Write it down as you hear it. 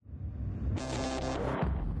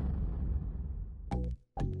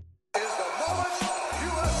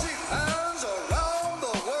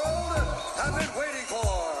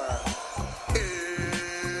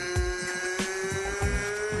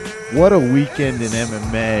What a weekend in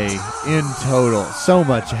MMA in total. So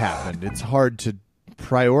much happened. It's hard to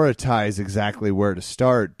prioritize exactly where to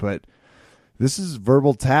start, but this is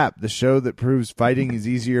Verbal Tap, the show that proves fighting is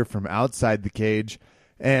easier from outside the cage.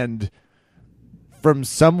 And from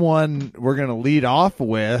someone we're going to lead off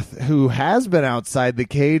with who has been outside the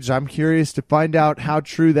cage, I'm curious to find out how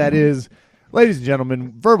true that is. Ladies and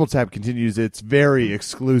gentlemen, Verbal Tap continues its very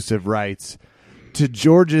exclusive rights to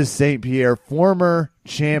Georges St-Pierre, former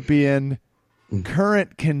champion,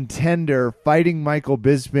 current contender, fighting Michael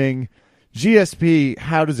Bisping. GSP,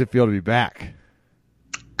 how does it feel to be back?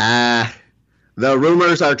 The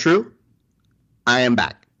rumors are true. I am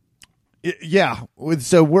back. Yeah.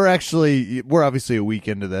 So we're obviously a week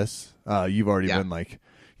into this. You've already been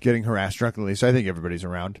getting harassed drunkenly, so I think everybody's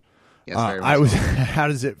around. Yes, very much so. How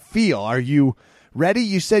does it feel? Are you ready?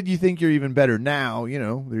 You said you think you're even better now. You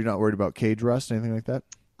know, you're not worried about cage rust, anything like that?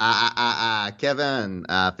 Kevin,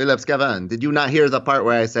 Phillips Kevin, did you not hear the part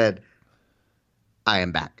where I said, I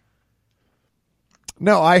am back?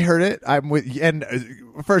 No, I heard it. I'm with you. And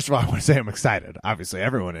first of all, I want to say I'm excited. Obviously,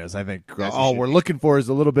 everyone is. I think all we're looking for is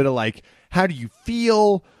a little bit of how do you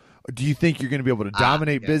feel? Do you think you're going to be able to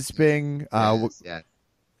dominate Bisping?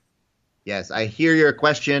 Yes, I hear your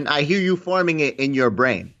question. I hear you forming it in your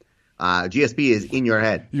brain. GSP is in your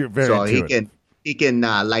head. You're very so he can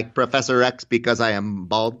like Professor X because I am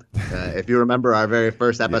bald. If you remember our very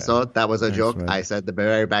first episode, that was a joke. Right. I said the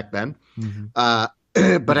very back then. Mm-hmm.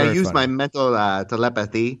 But I use my mental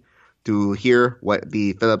telepathy to hear what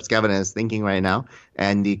the Phillips Kevin is thinking right now.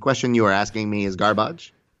 And the question you are asking me is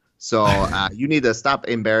garbage. So you need to stop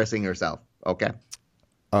embarrassing yourself. Okay.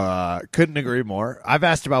 Couldn't agree more. I've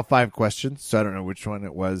asked about 5 questions, so I don't know which one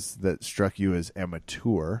it was that struck you as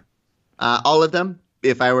amateur. All of them,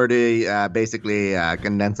 if I were to basically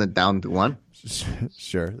condense it down to one.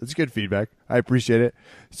 Sure. That's good feedback. I appreciate it.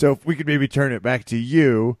 So if we could maybe turn it back to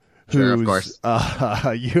you, who's of course.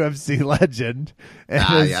 A UFC legend, and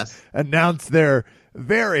has announced their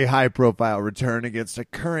very high-profile return against a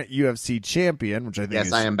current UFC champion, which I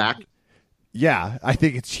think I am back. Yeah, I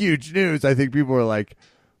think it's huge news. I think people are like,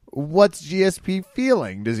 what's GSP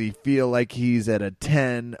feeling? Does he feel like he's at a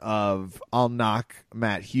 10 of I'll knock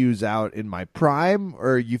Matt Hughes out in my prime?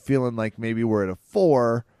 Or are you feeling like maybe we're at a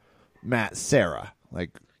 4 Matt Serra?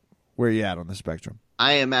 Like, where are you at on the spectrum?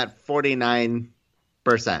 I am at 49%.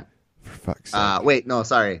 For fuck's sake. Wait, no,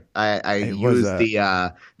 sorry. I used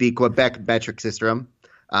the Quebec metric system.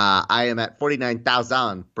 I am at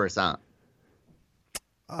 49,000%.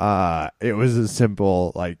 It was a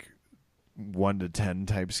simple 1 to 10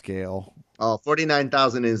 type scale.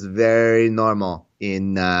 49,000 is very normal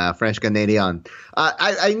in French Canadian.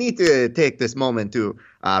 I need to take this moment to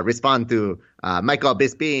respond to Michael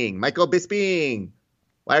Bisping. Michael Bisping,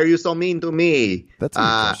 why are you so mean to me? That's a good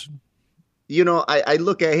question. You know, I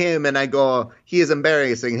look at him and I go, he is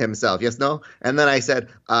embarrassing himself, yes, no? And then I said,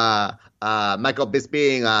 Michael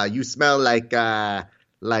Bisping, you smell like I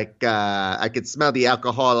could smell the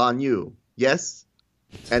alcohol on you, yes?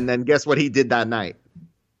 And then guess what he did that night?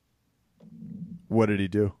 What did he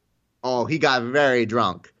do? Oh, he got very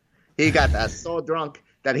drunk. He got so drunk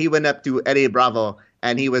that he went up to Eddie Bravo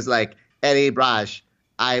and he was like, Eddie Brash,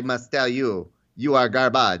 I must tell you, you are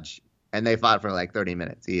garbage. And they fought for 30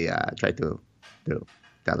 minutes. He tried to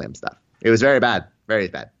tell him stuff. It was very bad, very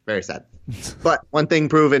bad, very sad. But one thing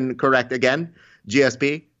proven correct again,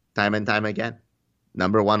 GSP, time and time again.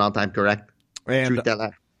 Number 1 all-time correct.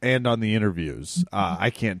 And on the interviews. I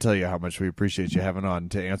can't tell you how much we appreciate you having on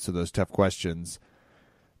to answer those tough questions.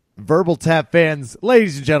 Verbal Tap fans,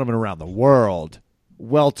 ladies and gentlemen around the world,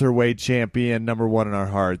 welterweight champion, number 1 in our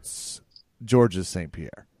hearts, Georges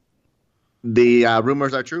St-Pierre. The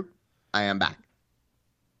rumors are true. I am back.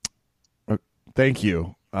 Thank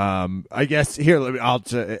you. I guess here,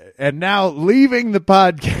 and now leaving the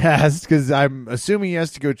podcast because I'm assuming he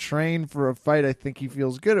has to go train for a fight I think he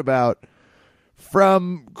feels good about.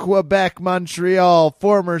 From Quebec, Montreal,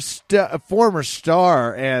 former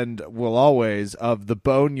star and will always of the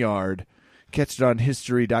Boneyard. Catch it on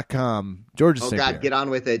history.com. Georges St-Pierre. Oh, God, get on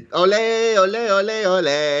with it. Ole, ole, ole,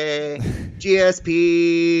 ole.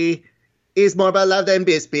 GSP is more beloved than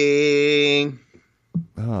Bisping.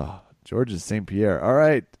 Oh, Georges St-Pierre. All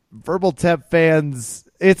right. Verbal Tap fans,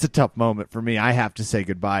 it's a tough moment for me. I have to say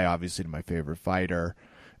goodbye, obviously, to my favorite fighter.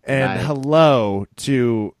 And hello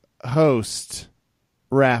to host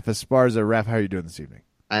Raph Esparza. Raph, how are you doing this evening?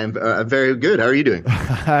 I'm very good. How are you doing?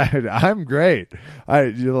 I'm great. You a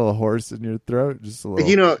little hoarse in your throat? Just a little.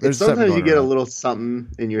 You know, sometimes you get a little something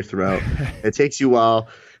in your throat. It takes you a while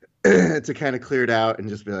to kind of clear it out and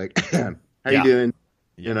just be like, how you doing?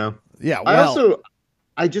 You know? Yeah. Well,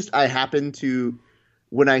 I happen to,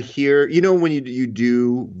 when I hear, when you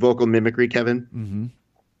do vocal mimicry, Kevin,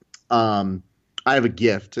 I have a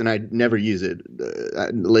gift and I never use it,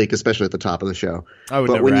 like especially at the top of the show. I would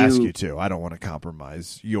But never when ask you to. I don't want to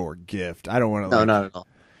compromise your gift. I don't want to. No, not at all.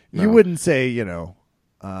 You wouldn't say,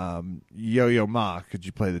 Yo-Yo Ma, could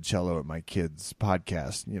you play the cello at my kid's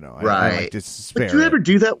podcast? I like to spare But do you ever it.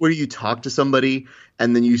 do that where you talk to somebody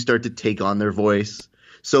and then you start to take on their voice?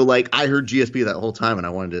 So like I heard GSP that whole time and I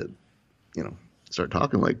wanted to, start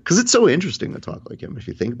talking because it's so interesting to talk like him if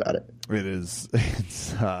you think about it. It is.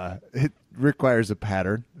 It requires a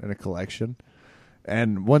pattern and a collection.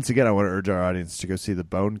 And once again, I want to urge our audience to go see The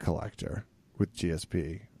Bone Collector with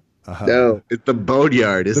GSP. No, it's the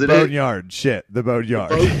Boneyard, isn't the it? Boneyard. Shit, the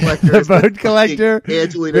Boneyard. The Bone Collector. The is Bone Collector.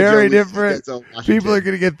 Angelina Very Jolie different. Denzel Washington. People are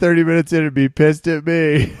going to get 30 minutes in and be pissed at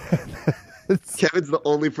me. Kevin's the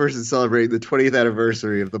only person celebrating the 20th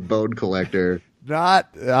anniversary of The Bone Collector.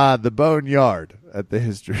 Not the Boneyard at the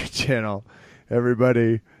History Channel.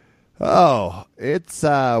 Everybody. Oh, it's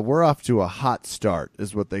we're off to a hot start,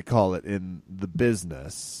 is what they call it in the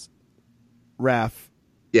business. Raph,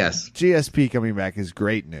 Yes. GSP coming back is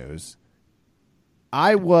great news.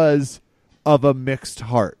 I was of a mixed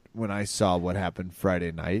heart when I saw what happened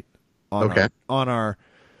Friday night on our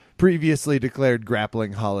previously declared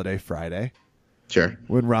grappling holiday Friday. Sure.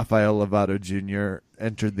 When Rafael Lovato Jr.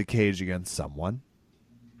 entered the cage against someone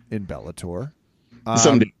in Bellator.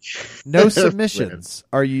 No submissions.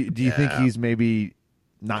 Do you think he's maybe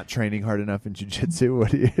not training hard enough in jiu-jitsu?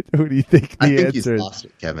 What do you think the I think answer he's is? lost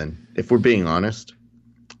it, Kevin. If we're being honest,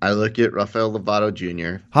 I look at Rafael Lovato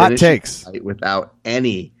Jr. Hot finishing takes. the fight without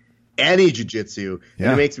any jiu-jitsu. Yeah.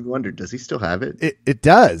 And it makes me wonder, does he still have it? It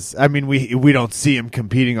does. I mean, we don't see him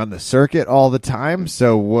competing on the circuit all the time,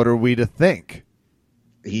 so what are we to think?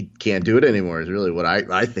 He can't do it anymore is really what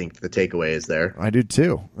I think the takeaway is there. I do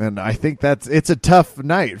too, and I think it's a tough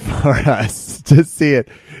night for us to see it.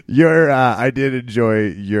 I did enjoy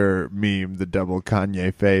your meme, the double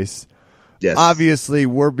Kanye face. Yes. Obviously,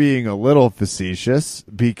 we're being a little facetious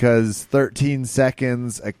because 13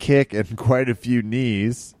 seconds, a kick, and quite a few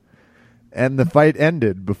knees, and the fight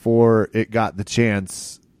ended before it got the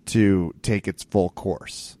chance to take its full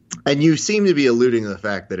course. And you seem to be alluding to the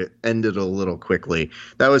fact that it ended a little quickly.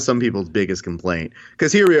 That was some people's biggest complaint.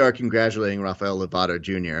 Because here we are congratulating Rafael Lovato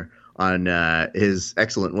Jr. on his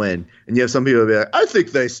excellent win. And you have some people be like, I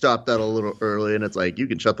think they stopped that a little early. And it's like, you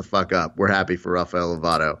can shut the fuck up. We're happy for Rafael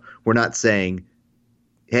Lovato. We're not saying,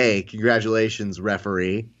 hey, congratulations,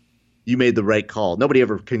 referee. You made the right call. Nobody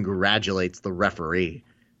ever congratulates the referee.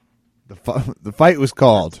 The fight was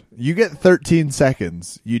called. You get 13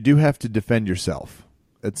 seconds. You do have to defend yourself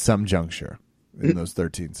at some juncture in those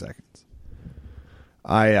 13 seconds.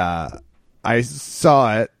 I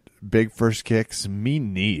saw it. Big first kicks,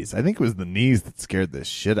 mean knees. I think it was the knees that scared the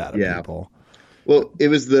shit out of people. Well, it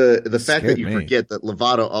was the fact that you me. forget that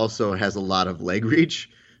Lovato also has a lot of leg reach.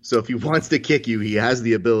 So if he wants to kick you, he has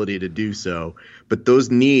the ability to do so. But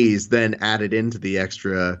those knees then added into the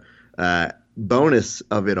extra bonus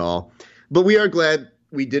of it all. But we are glad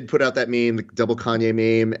we did put out that meme, the double Kanye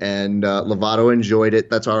meme, and Lovato enjoyed it.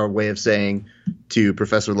 That's our way of saying to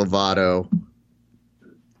Professor Lovato,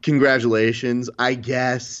 congratulations. I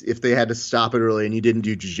guess if they had to stop it early and you didn't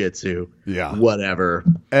do jiu-jitsu, whatever.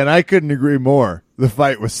 And I couldn't agree more. The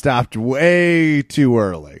fight was stopped way too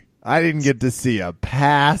early. I didn't get to see a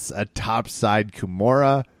pass, a topside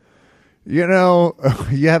Kimura. You know,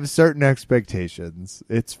 you have certain expectations.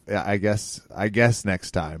 I guess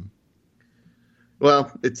next time.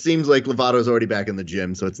 Well, it seems like Lovato's already back in the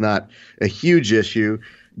gym, so it's not a huge issue.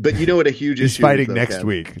 But you know what a huge issue is? He's fighting next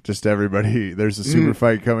week. Just everybody, there's a super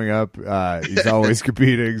fight coming up. He's always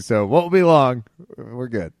competing, so won't be long. We're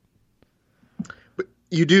good. But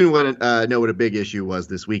you do want to know what a big issue was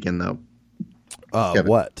this weekend, though.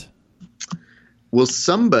 What? Well,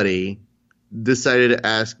 somebody decided to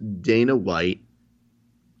ask Dana White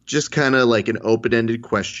just kind of like an open-ended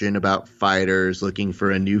question about fighters looking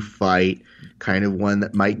for a new fight, kind of one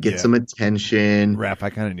that might get some attention. Raph, I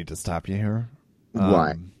kind of need to stop you here.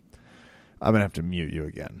 Why? I'm gonna have to mute you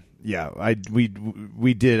again. Yeah,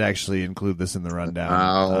 we did actually include this in the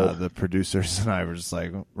rundown. The producers and I were just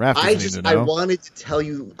like, Raph doesn't need to know. I wanted to tell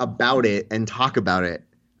you about it and talk about it.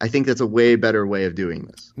 I think that's a way better way of doing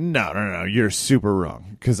this. No. You're super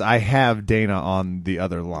wrong because I have Dana on the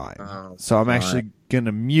other line. So I'm actually going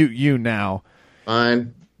to mute you now.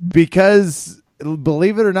 Fine. Because,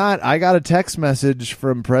 believe it or not, I got a text message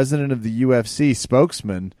from president of the UFC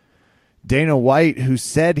spokesman, Dana White, who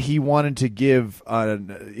said he wanted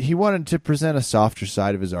to present a softer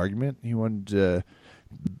side of his argument. He wanted to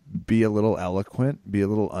be a little eloquent, be a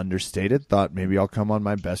little understated. Thought maybe I'll come on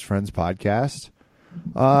my best friend's podcast.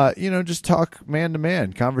 Just talk man to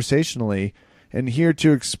man, conversationally, and here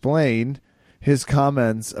to explain his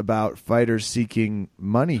comments about fighters seeking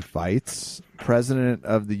money fights. President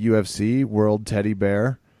of the UFC, World Teddy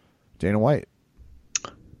Bear, Dana White.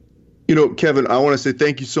 Kevin, I want to say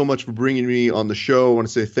thank you so much for bringing me on the show. I want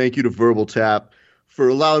to say thank you to Verbal Tap for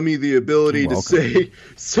allowing me the ability to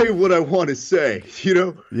say what I want to say.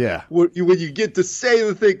 Yeah. When you get to say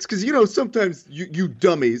the things, because sometimes you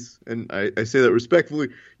dummies, and I say that respectfully,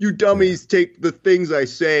 you dummies take the things I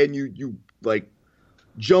say and you like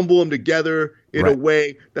jumble them together in a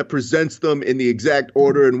way that presents them in the exact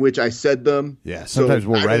order in which I said them. Yeah. Sometimes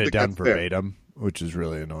we'll write it down verbatim, which is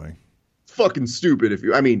really annoying. Fucking stupid.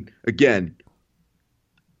 Again,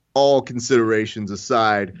 all considerations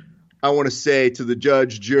aside, I want to say to the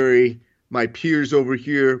judge, jury, my peers over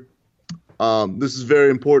here, this is very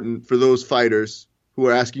important for those fighters who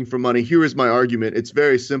are asking for money. Here is my argument. It's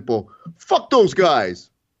very simple. Fuck those guys.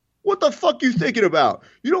 What the fuck you thinking about?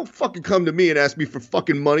 You don't fucking come to me and ask me for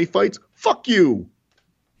fucking money fights. Fuck you.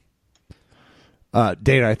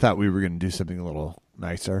 Dana, I thought we were going to do something a little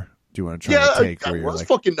nicer. Do you want to try to take where I was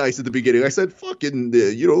fucking nice at the beginning. I said, fucking,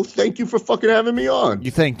 thank you for fucking having me on.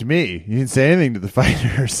 You thanked me. You didn't say anything to the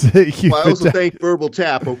fighters. I also thanked Verbal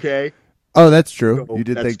Tap, okay? Oh, that's true. So you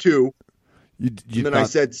did that's two. And then I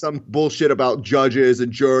said some bullshit about judges and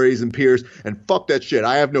juries and peers, and fuck that shit.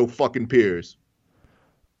 I have no fucking peers.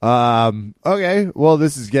 Okay. Well,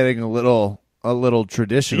 this is getting a little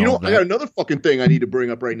traditional. I got another fucking thing I need to bring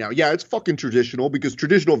up right now. Yeah, it's fucking traditional because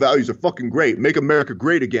traditional values are fucking great. Make America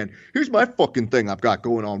great again. Here's my fucking thing I've got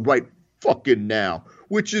going on right fucking now,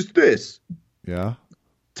 which is this. Yeah.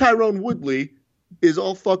 Tyrone Woodley is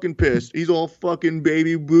all fucking pissed. He's all fucking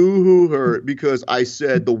baby boo-hoo hurt because I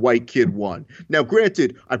said the white kid won. Now,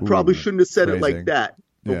 granted, I probably shouldn't have said it like that.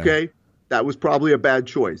 Okay? Yeah. That was probably a bad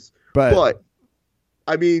choice. But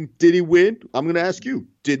did he win? I'm going to ask you.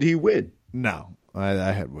 Did he win? No, I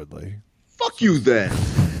had Woodley. Fuck you then.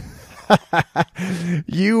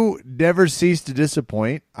 You never cease to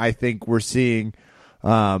disappoint. I think we're seeing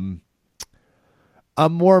a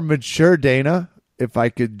more mature Dana, if I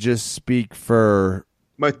could just speak for...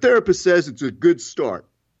 My therapist says it's a good start.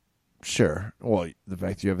 Sure. Well, the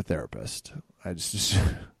fact you have a therapist.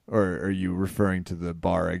 Or are you referring to the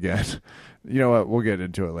bar again? You know what? We'll get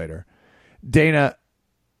into it later. Dana,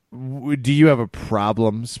 do you have a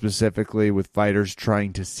problem specifically with fighters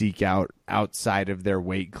trying to seek out outside of their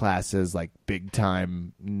weight classes, like big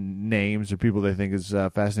time names or people they think is a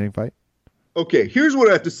fascinating fight? Okay, here's what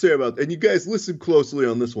I have to say about that. And you guys listen closely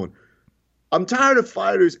on this one. I'm tired of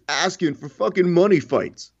fighters asking for fucking money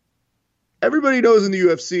fights. Everybody knows in the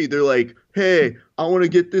UFC, they're like, hey, I want to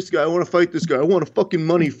get this guy. I want to fight this guy. I want a fucking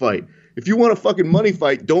money fight. If you want a fucking money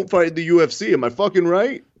fight, don't fight the UFC. Am I fucking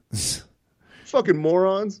right? Fucking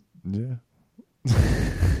morons. Yeah.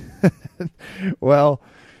 Well,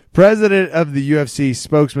 president of the UFC,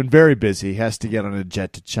 spokesman, very busy, has to get on a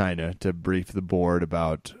jet to China to brief the board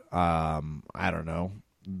about, I don't know,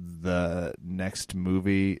 the next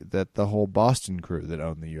movie that the whole Boston crew that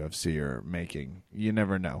own the UFC are making. You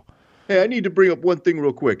never know. Hey, I need to bring up one thing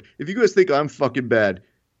real quick. If you guys think I'm fucking bad,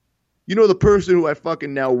 the person who I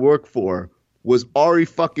fucking now work for was Ari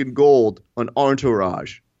fucking Gold on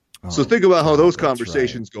Entourage. So think about how those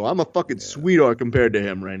conversations go. I'm a fucking sweetheart compared to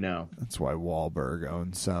him right now. That's why Wahlberg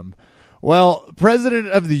owns some. Well, president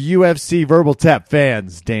of the UFC, Verbal Tap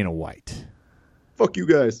fans, Dana White. Fuck you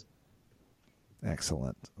guys.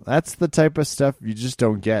 Excellent. That's the type of stuff you just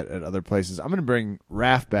don't get at other places. I'm going to bring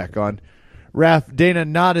Raph back on. Raph, Dana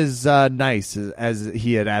not as nice as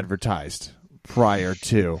he had advertised prior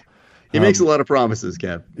to. He makes a lot of promises,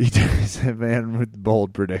 Kev. He does, a man with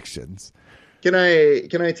bold predictions. Can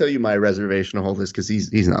I tell you my reservation to hold this because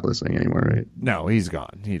he's not listening anymore, right? No, he's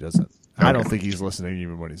gone. He doesn't. Okay. I don't think he's listening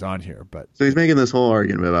even when he's on here. But so he's making this whole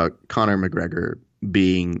argument about Conor McGregor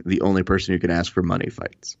being the only person who can ask for money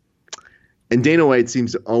fights, and Dana White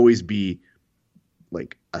seems to always be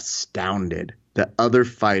like astounded that other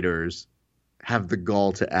fighters have the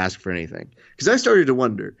gall to ask for anything. Because I started to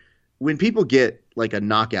wonder when people get like a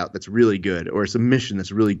knockout that's really good or a submission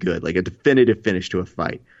that's really good, like a definitive finish to a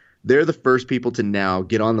fight. They're the first people to now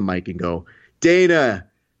get on the mic and go, Dana,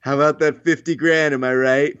 how about that 50 grand? Am I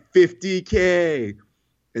right? 50K.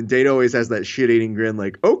 And Dana always has that shit-eating grin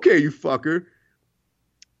like, okay, you fucker.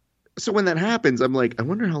 So when that happens, I'm like, I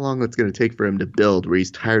wonder how long that's going to take for him to build where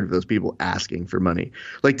he's tired of those people asking for money.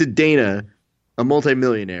 Like to Dana, a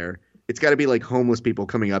multimillionaire, it's got to be like homeless people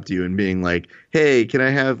coming up to you and being like, hey, can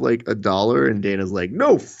I have like $1? And Dana's like,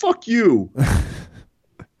 no, fuck you.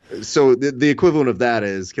 So the equivalent of that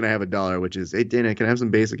is, can I have $1? Which is, hey Dana, can I have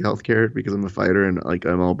some basic health care because I'm a fighter and like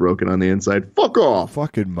I'm all broken on the inside? Fuck off.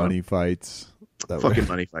 Fucking money fights. Fucking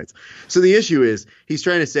money fights. So the issue is he's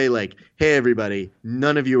trying to say like, hey everybody,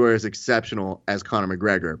 none of you are as exceptional as Conor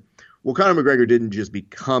McGregor. Well, Conor McGregor didn't just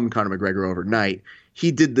become Conor McGregor overnight.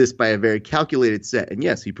 He did this by a very calculated set. And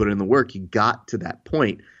yes, he put in the work. He got to that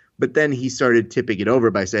point. But then he started tipping it over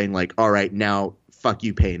by saying like, all right, now fuck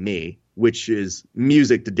you, pay me, which is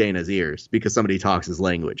music to Dana's ears because somebody talks his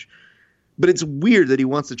language. But it's weird that he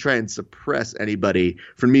wants to try and suppress anybody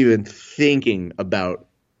from even thinking about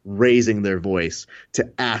raising their voice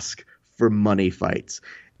to ask for money fights.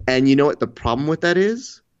 And you know what the problem with that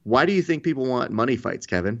is? Why do you think people want money fights,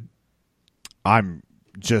 Kevin? I'm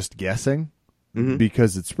just guessing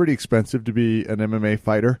because it's pretty expensive to be an MMA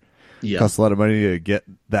fighter. Yeah. It costs a lot of money to get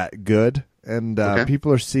that good. And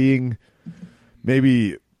people are seeing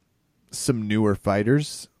maybe some newer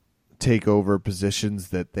fighters take over positions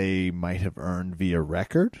that they might have earned via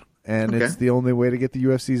record. And it's the only way to get the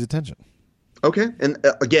UFC's attention. Okay. And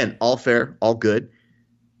again, all fair, all good.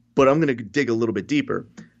 But I'm going to dig a little bit deeper.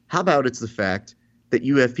 How about it's the fact that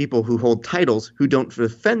you have people who hold titles who don't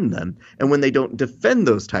defend them. And when they don't defend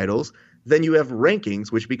those titles, then you have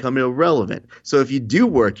rankings which become irrelevant. So if you do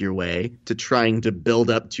work your way to trying to build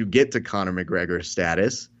up to get to Conor McGregor's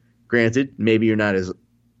status, granted, maybe you're not as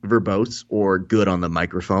verbose or good on the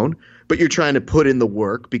microphone, but you're trying to put in the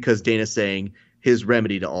work because Dana's saying his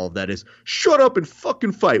remedy to all of that is shut up and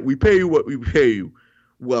fucking fight. We pay you what we pay you.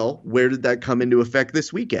 Well, where did that come into effect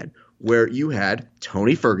this weekend? Where you had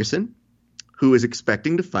Tony Ferguson, who is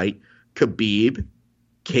expecting to fight Khabib,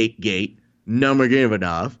 Cakegate,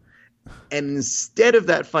 Nurmagomedov, and instead of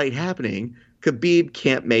that fight happening, Khabib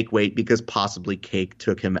can't make weight because possibly Cake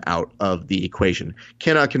took him out of the equation.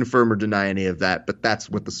 Cannot confirm or deny any of that, but that's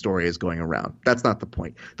what the story is going around. That's not the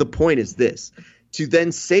point. The point is this. To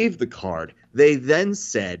then save the card, they then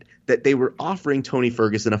said that they were offering Tony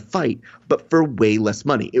Ferguson a fight, but for way less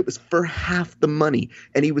money. It was for half the money,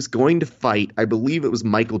 and he was going to fight, I believe it was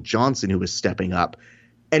Michael Johnson who was stepping up,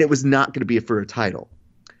 and it was not going to be for a title.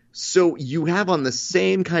 So you have on the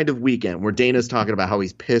same kind of weekend where Dana's talking about how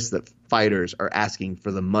he's pissed that fighters are asking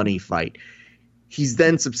for the money fight. He's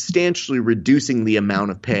then substantially reducing the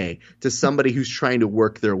amount of pay to somebody who's trying to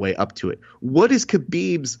work their way up to it. What is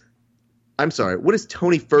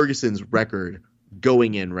Tony Ferguson's record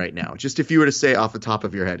going in right now? Just if you were to say off the top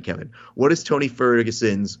of your head, Kevin, what is Tony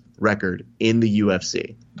Ferguson's record in the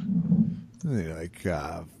UFC? Like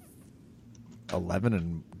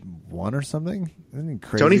 11-1 or something? Crazy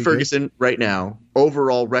Tony good? Ferguson right now,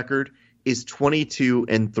 overall record is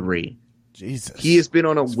 22-3. Jesus. He has been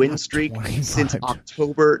on a win streak 25. since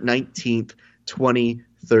October 19th,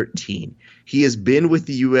 2013. He has been with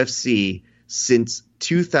the UFC since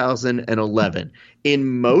 2011.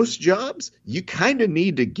 In most jobs, you kind of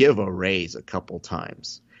need to give a raise a couple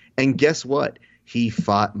times. And guess what? He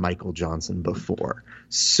fought Michael Johnson before.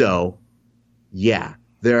 So, yeah,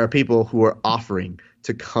 there are people who are offering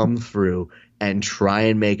to come through and try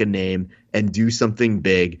and make a name and do something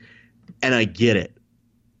big. And I get it.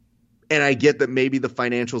 And I get that maybe the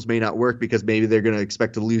financials may not work because maybe they're going to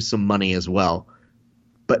expect to lose some money as well.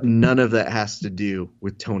 But none of that has to do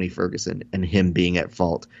with Tony Ferguson and him being at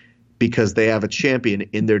fault because they have a champion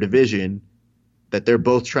in their division that they're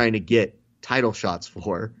both trying to get title shots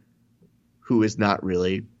for who is not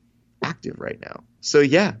really active right now. So,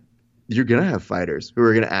 yeah, you're going to have fighters who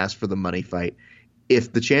are going to ask for the money fight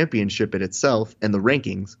if the championship in itself and the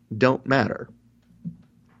rankings don't matter.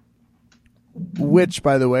 Which,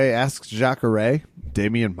 by the way, asks Jacare,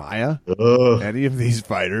 Damian Maia, any of these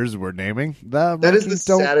fighters we're naming. That is the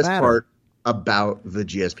saddest part about the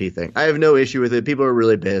GSP thing. I have no issue with it. People are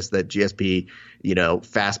really pissed that GSP,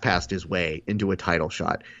 fast passed his way into a title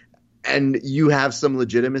shot. And you have some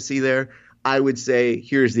legitimacy there. I would say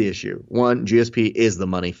here's the issue. One, GSP is the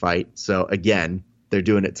money fight. So, again, they're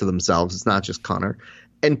doing it to themselves. It's not just Conor.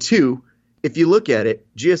 And two, if you look at it,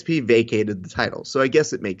 GSP vacated the title. So I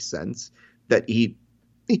guess it makes sense that he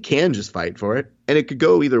can just fight for it. And it could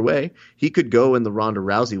go either way. He could go in the Ronda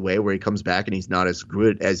Rousey way where he comes back and he's not as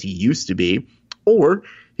good as he used to be. Or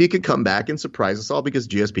he could come back and surprise us all because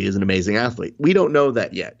GSP is an amazing athlete. We don't know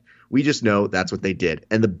that yet. We just know that's what they did.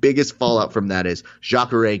 And the biggest fallout from that is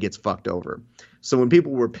Jacare gets fucked over. So when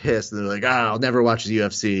people were pissed, they're like, I'll never watch the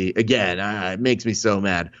UFC again. It makes me so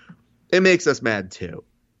mad. It makes us mad too.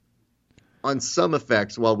 On some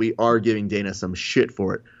effects, while we are giving Dana some shit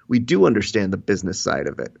for it, we do understand the business side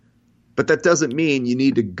of it. But that doesn't mean you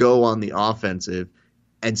need to go on the offensive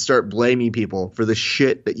and start blaming people for the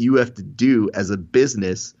shit that you have to do as a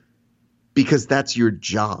business because that's your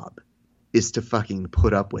job, is to fucking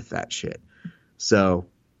put up with that shit. So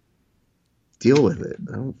deal with it.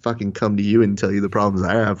 I don't fucking come to you and tell you the problems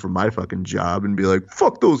I have from my fucking job and be like,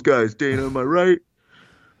 fuck those guys, Dana, am I right?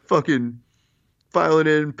 Fucking filing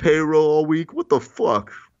in payroll all week. What the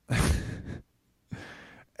fuck?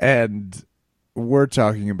 And we're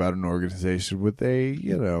talking about an organization with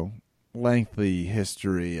a, lengthy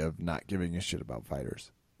history of not giving a shit about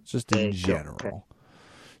fighters, just in general.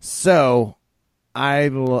 So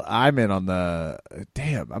I'm in on the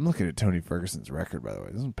damn. I'm looking at Tony Ferguson's record, by the way.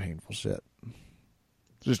 This is painful shit.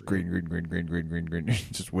 Just green.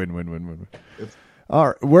 Just win. All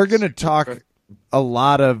right, we're gonna talk a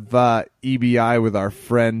lot of EBI with our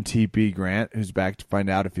friend TP Grant, who's back to find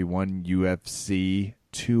out if he won UFC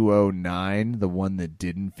 209, the one that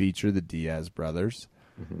didn't feature the Diaz brothers,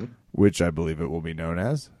 which I believe it will be known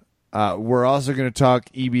as. We're also going to talk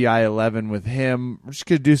EBI 11 with him. We're just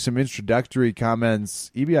going to do some introductory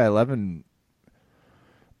comments. EBI 11,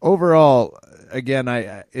 overall, again,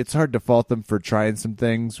 it's hard to fault them for trying some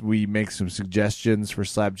things. We make some suggestions for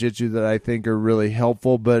Slap Jitsu that I think are really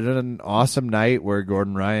helpful, but an awesome night where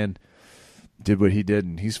Gordon Ryan did what he did,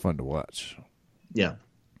 and he's fun to watch. Yeah.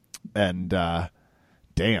 And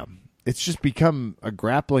damn, it's just become a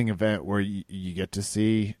grappling event where you get to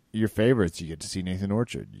see your favorites. You get to see Nathan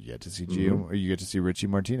Orchard. You get to see Gio, or you get to see Richie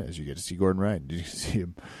Martinez. You get to see Gordon Ryan. You see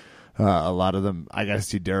him. A lot of them. I got to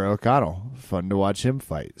see Darragh O'Connell. Fun to watch him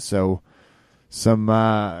fight. So some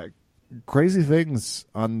crazy things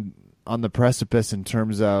on the precipice in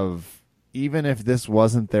terms of, even if this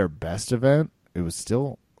wasn't their best event, it was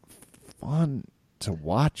still fun to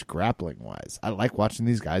watch grappling wise. I like watching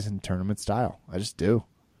these guys in tournament style. I just do.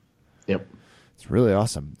 Yep. It's really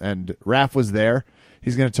awesome. And Raph was there.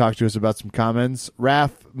 He's going to talk to us about some comments.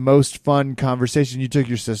 Raph, most fun conversation. You took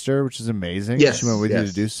your sister, which is amazing. Yes. She went with you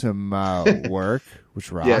to do some work,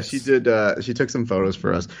 which rocks. Yeah, she did. She took some photos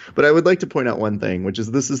for us. But I would like to point out one thing, which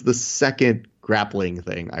is this is the second grappling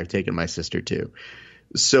thing I've taken my sister to.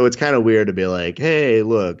 So it's kind of weird to be like, hey,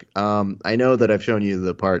 look, I know that I've shown you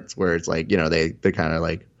the parts where it's like, they kind of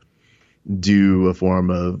like do a form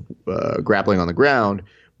of grappling on the ground.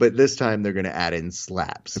 But this time they're going to add in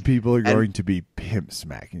slaps. People are going to be pimp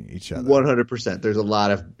smacking each other. 100%. There's a lot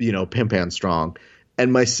of, pimp hand strong.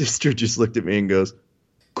 And my sister just looked at me and goes,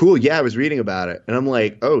 cool, yeah, I was reading about it. And I'm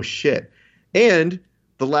like, oh, shit. And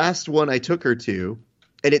the last one I took her to,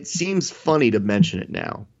 and it seems funny to mention it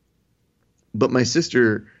now, but my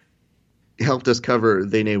sister helped us cover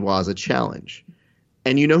the Newaza Challenge.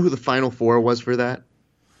 And you know who the final four was for that?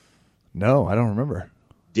 No, I don't remember.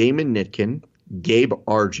 Damon Nitkin, Gabe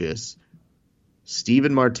Argis,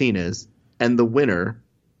 Steven Martinez, and the winner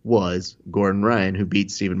was Gordon Ryan, who beat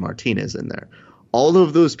Steven Martinez in there. All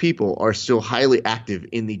of those people are still highly active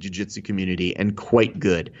in the jiu-jitsu community and quite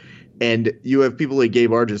good. And you have people like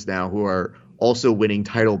Gabe Argis now who are also winning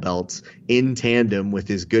title belts in tandem with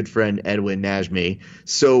his good friend Edwin Najmi.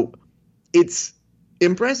 So it's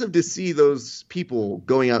impressive to see those people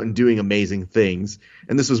going out and doing amazing things.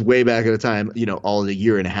 And this was way back at a time, all a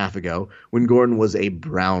year and a half ago, when Gordon was a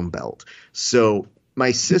brown belt. So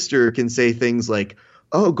my sister can say things like,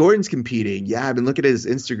 oh, Gordon's competing. Yeah, I've been looking at his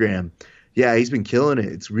Instagram. Yeah, he's been killing it.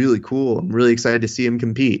 It's really cool. I'm really excited to see him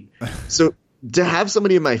compete. So to have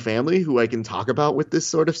somebody in my family who I can talk about with this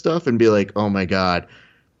sort of stuff and be like, oh my God,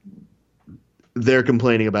 they're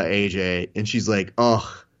complaining about AJ. And she's like,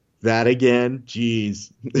 oh, that again?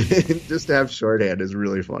 Jeez. Just to have shorthand is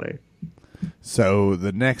really funny. So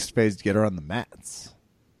the next phase to get her on the mats.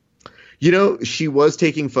 She was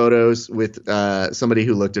taking photos with somebody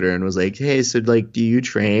who looked at her and was like, hey, so like, do you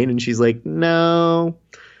train? And she's like, no,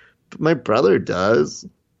 but my brother does.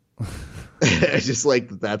 Just like,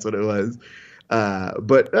 that's what it was.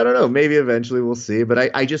 But I don't know, maybe eventually we'll see.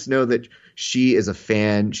 But I just know that she is a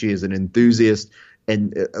fan. She is an enthusiast.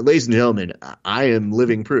 And ladies and gentlemen, I am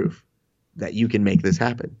living proof that you can make this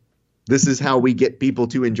happen. This is how we get people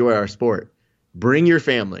to enjoy our sport. Bring your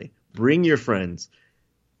family, bring your friends,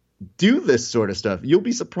 do this sort of stuff. You'll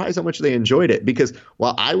be surprised how much they enjoyed it, because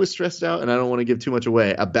while I was stressed out, and I don't want to give too much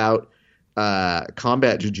away about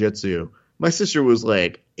combat jiu-jitsu, my sister was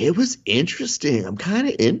like, it was interesting. I'm kind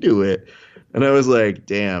of into it. And I was like,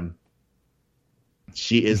 damn,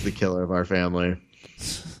 she is the killer of our family.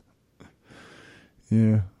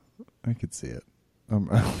 Yeah, I could see it. I'm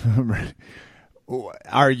ready.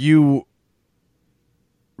 Are you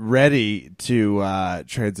ready to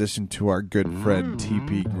transition to our good friend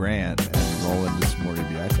TP Grant and roll into some more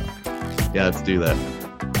EBI talk? Yeah, let's do that.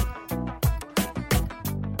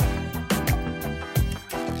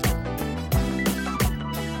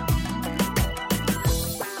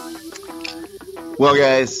 Well,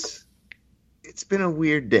 guys, it's been a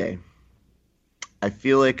weird day. I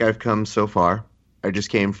feel like I've come so far. I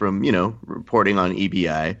just came from, reporting on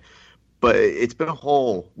EBI, but it's been a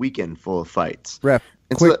whole weekend full of fights. Ref,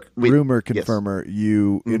 And quick so rumor yes, confirmer.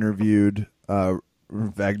 You interviewed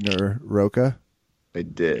Wagner Roca. I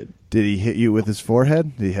did. Did he hit you with his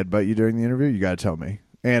forehead? Did he headbutt you during the interview? You got to tell me.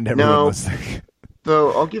 And everyone No. listening.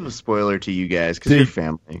 Though I'll give a spoiler to you guys because you're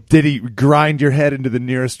family. Did he grind your head into the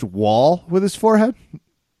nearest wall with his forehead?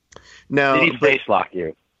 No, Did he face lock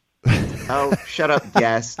you? oh, shut up,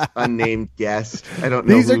 guest, unnamed guest. I don't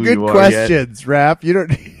know These who are good you are questions, Rap. You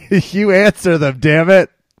don't. You answer them. Damn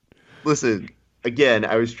it. Listen, again,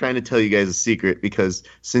 I was trying to tell you guys a secret because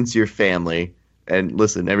since you're family, and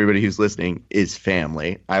listen, everybody who's listening is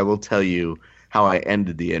family, I will tell you how I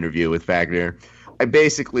ended the interview with Wagner. I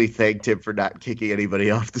basically thanked him for not kicking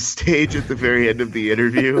anybody off the stage at the very end of the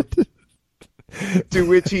interview. To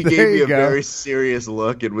which he There gave me you a go. very serious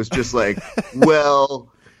look and was just like,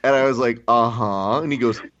 well, and I was like, uh-huh. And he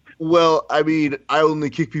goes, well, I mean, I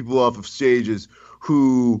only kick people off of stages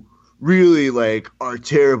who really are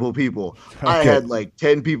terrible people. I Okay. had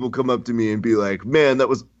 10 people come up to me and be like, man, that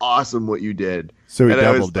was awesome what you did. So he And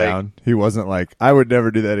I was doubled down. He wasn't like, I would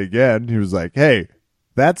never do that again. He was like, hey,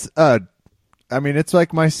 that's it's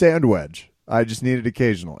like my sand wedge. I just need it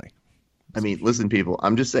occasionally. I mean, listen, people,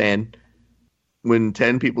 I'm just saying, when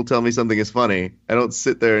 10 people tell me something is funny, I don't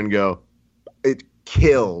sit there and go, it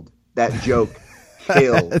killed. That joke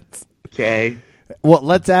killed. Okay? Well,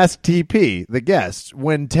 let's ask TP, the guest.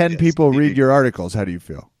 When 10 Yes, people TP. read your articles, how do you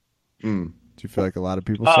feel? Mm. Do you feel like a lot of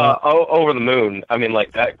people saw it? Over the moon. I mean,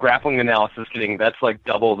 that grappling analysis that's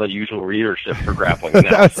double the usual readership for grappling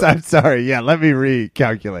That's- analysis. I'm sorry. Yeah, let me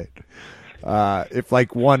recalculate. If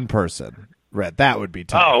one person read, that would be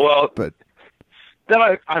tough. Oh, well, But then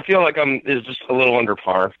I feel like is just a little under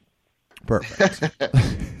par. perfect.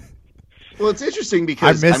 Well, it's interesting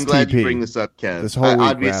because I missed I'm glad TP you bring this up, Kev. this whole week,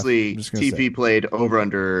 Obviously, Raph. I'm just gonna TP say. played over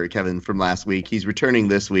under Kevin from last week. He's returning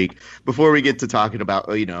this week. Before we get to talking about,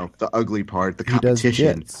 the ugly part, the He does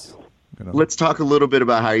competition, jits. You know. let's talk a little bit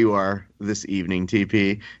about how you are this evening,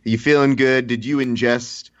 TP. Are you feeling good? Did you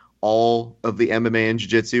ingest all of the MMA and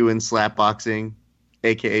jiu-jitsu and slap boxing,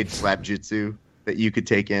 a.k.a. slap jitsu, that you could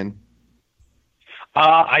take in?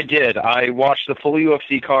 I did. I watched the full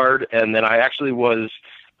UFC card, and then I actually was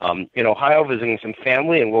in Ohio visiting some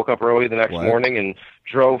family and woke up early the next What? morning and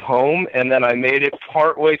drove home, and then I made it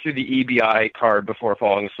partway through the EBI card before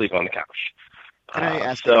falling asleep on the couch. Can I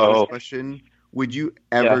ask you this question? Would you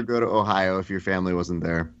ever go to Ohio if your family wasn't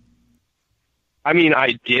there? I mean,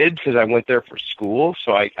 I did because I went there for school,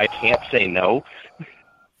 so I can't say no.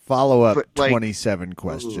 Follow up But, 27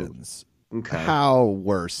 questions. Okay. How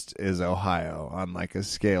worst is Ohio on a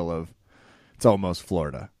scale of it's almost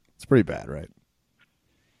Florida? It's pretty bad, right?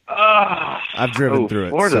 I've driven through it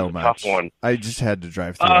Florida's so a much. tough one. I just had to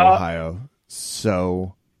drive through Ohio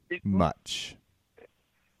so much.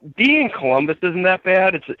 Being in Columbus isn't that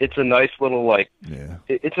bad. It's a nice little Yeah.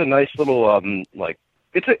 it's a nice little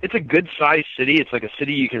it's a good sized city. It's like a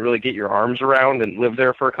city you can really get your arms around and live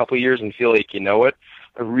there for a couple of years and feel like you know it.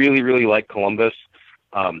 I really, really like Columbus.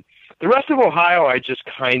 The rest of Ohio I just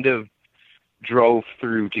kind of drove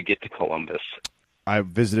through to get to Columbus. I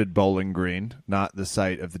visited Bowling Green, not the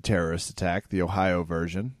site of the terrorist attack, the Ohio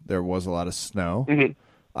version. There was a lot of snow. Mhm.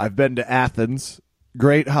 I've been to Athens.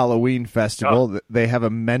 Great Halloween festival. They have a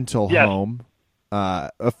mental Yes. home.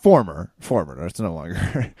 A former, it's no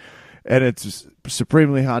longer. And it's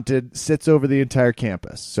supremely haunted, sits over the entire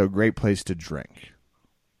campus. So great place to drink.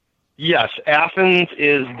 Yes, Athens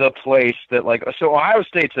is the place that so Ohio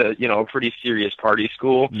State's a pretty serious party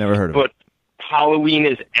school. Never heard of But Halloween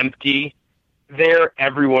is empty. There,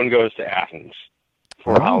 everyone goes to Athens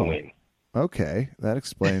for Oh. Halloween. it. Okay, that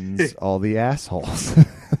explains all the assholes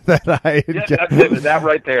that I Yeah, encountered. that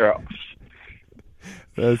right there.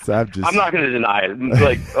 I'm not going to deny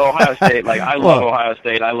it. Ohio State, I love Well- Ohio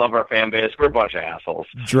State. I love our fan base. We're a bunch of assholes.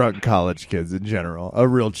 drunk college kids in general, a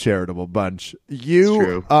real charitable bunch. It's You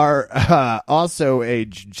true. are also a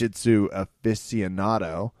jiu-jitsu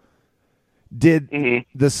aficionado. Did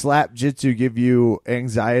the slap jitsu give you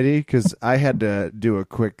anxiety? Because I had to do a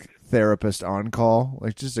quick therapist on call,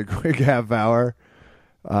 just a quick half hour,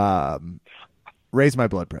 raise my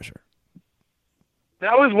blood pressure.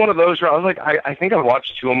 That was one of those where I was like, I think I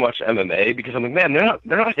watched too much MMA because I'm like, man,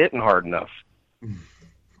 they're not hitting hard enough.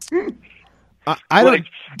 I don't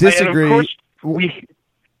disagree. And of course,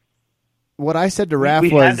 What I said to Raph we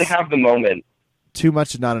was had to have the moment. too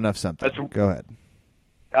much, not enough something. That's- Go ahead.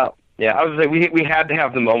 Oh, Yeah, I was like, we had to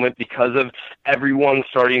have the moment because of everyone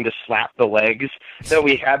starting to slap the legs. That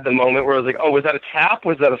we had the moment where I was like, oh, was that a tap?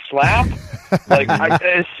 Was that a slap? Like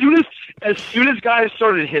as soon as guys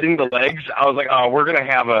started hitting the legs, I was like, oh, we're gonna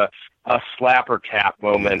have a slap or tap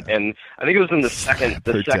moment. And I think it was in the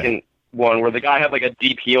second one where the guy had like a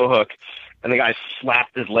deep heel hook, and the guy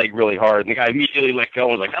slapped his leg really hard, and the guy immediately let go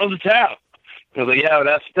and was like, that was a tap. I was like,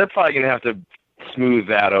 yeah, they're probably gonna have to smooth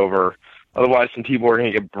that over. Otherwise, some people are going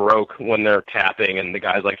to get broke when they're tapping, and the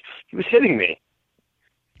guy's like, he was hitting me.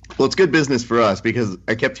 Well, it's good business for us because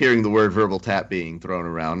I kept hearing the word verbal tap being thrown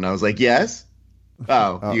around, and I was like, yes?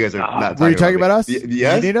 Oh. You guys are not talking about Were you talking about us?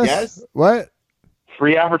 Yes? You need us? Yes? What?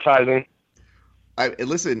 Free advertising.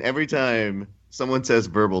 Listen, every time someone says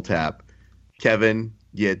verbal tap, Kevin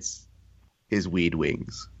gets his weed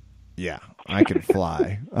wings. Yeah, I can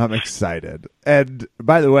fly. I'm excited. And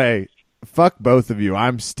by the way, fuck both of you.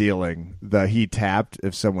 I'm stealing the he tapped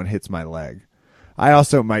if someone hits my leg. I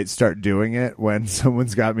also might start doing it when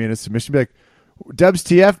someone's got me in a submission. Be like, Dubs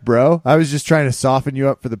TF, bro. I was just trying to soften you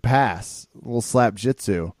up for the pass. A little slap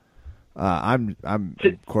jitsu. I'm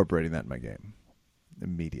incorporating that in my game.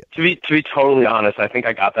 Immediate. To be totally honest, I think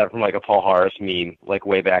I got that from like a Paul Harris meme, like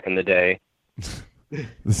way back in the day.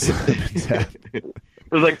 It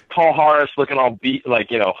was like Paul Harris looking all beat, like,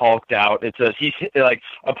 hulked out. It says he's like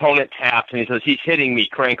opponent taps, and he says he's hitting me,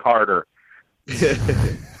 crank harder.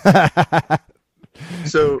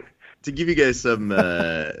 So to give you guys some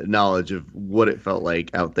knowledge of what it felt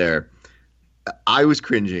like out there, I was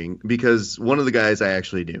cringing because one of the guys I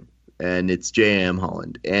actually knew, and it's J.M.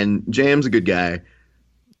 Holland, and J.M.'s a good guy,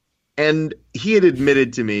 and he had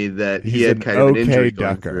admitted to me that he had kind of an injury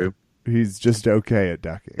going through. He's just okay at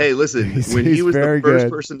ducking. Hey, listen, when he was the first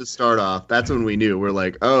person to start off, that's when we knew. We're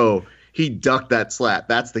like, oh, he ducked that slap.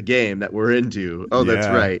 That's the game that we're into. Oh, that's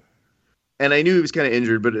right. And I knew he was kind of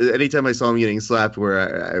injured, but anytime I saw him getting slapped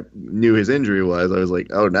where I knew his injury was, I was like,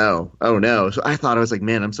 oh, no. So I was like,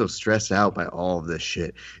 man, I'm so stressed out by all of this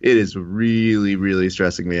shit. It is really, really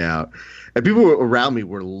stressing me out. And people around me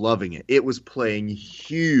were loving it. It was playing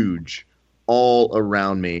huge all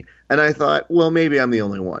around me. And I thought, well, maybe I'm the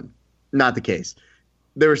only one. Not the case.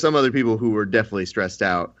 There were some other people who were definitely stressed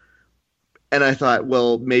out. And I thought,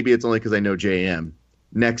 well, maybe it's only because I know JM.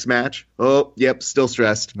 Next match. Oh, yep, still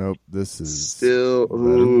stressed. Nope, this is... Still...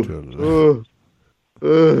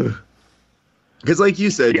 Because like you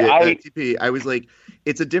said, TP, I was like,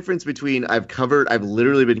 it's a difference between I've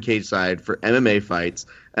literally been cage side for MMA fights,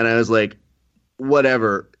 and I was like,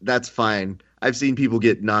 whatever, that's fine. I've seen people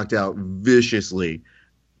get knocked out viciously.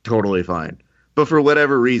 Totally fine. But for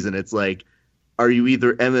whatever reason, it's like, are you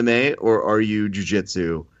either MMA or are you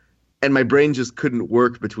jiu-jitsu? And my brain just couldn't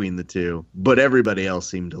work between the two, but everybody else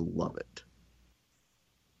seemed to love it.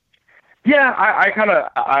 Yeah,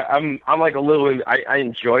 I'm like a little, I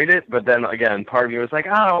enjoyed it, but then again, part of me was like,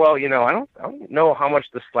 oh, well, I don't know how much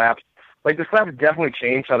the slaps definitely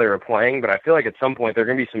changed how they were playing, but I feel like at some point there are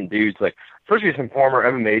going to be some dudes, like, especially some former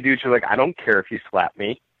MMA dudes who are like, I don't care if you slap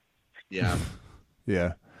me. Yeah.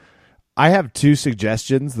 Yeah. I have two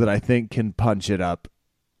suggestions that I think can punch it up.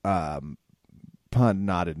 Pun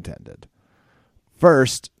not intended.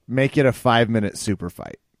 First, make it a 5-minute super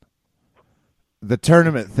fight. The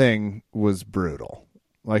tournament thing was brutal.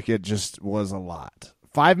 Like, it just was a lot.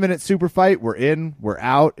 5-minute super fight, we're in, we're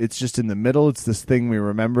out. It's just in the middle. It's this thing we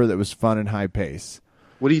remember that was fun and high pace.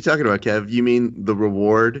 What are you talking about, Kev? You mean the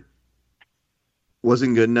reward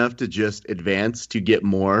wasn't good enough to just advance to get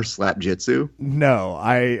more slap jitsu? No,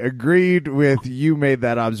 I agreed with you. Made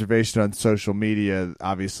that observation on social media,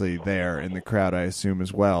 obviously there in the crowd, I assume,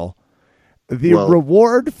 as well. The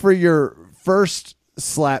reward for your first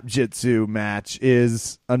slap jitsu match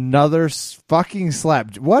is another fucking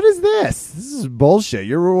slap. What is this? This is bullshit.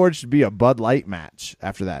 Your reward should be a Bud Light match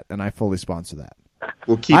after that, and I fully sponsor that.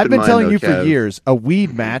 Well, I've been telling you for years, a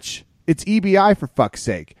weed match, it's EBI for fuck's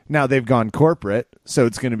sake. Now they've gone corporate, so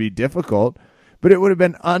it's going to be difficult, but it would have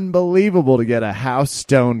been unbelievable to get a how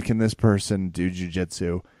stoned can this person do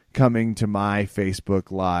jiu-jitsu coming to my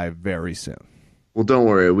Facebook Live very soon. Well, don't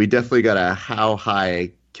worry. We definitely got a how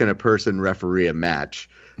high can a person referee a match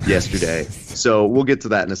yesterday. So we'll get to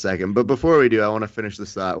that in a second. But before we do, I want to finish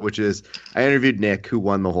this thought, which is I interviewed Nick, who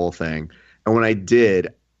won the whole thing. And when I did,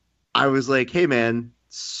 I was like, hey, man,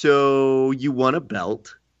 so you won a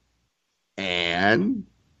belt. And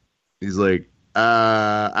he's like,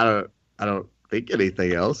 I don't think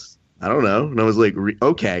anything else. I don't know. And I was like,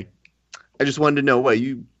 okay. I just wanted to know what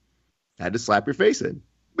you had to slap your face in.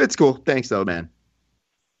 It's cool. Thanks, though, man.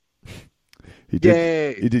 He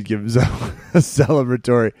did give himself a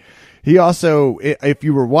celebratory. He also, if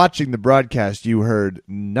you were watching the broadcast, you heard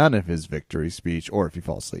none of his victory speech, or if you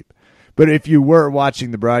fall asleep. But if you were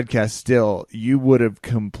watching the broadcast still, you would have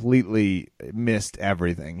completely missed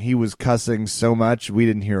everything. He was cussing so much, we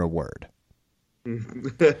didn't hear a word.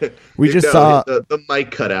 We just saw the mic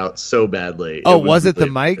cut out so badly. Oh, was it the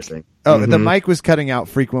mic? Oh, Mm-hmm. the mic was cutting out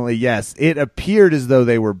frequently. Yes, it appeared as though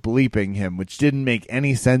they were bleeping him, which didn't make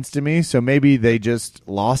any sense to me. So maybe they just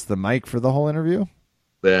lost the mic for the whole interview.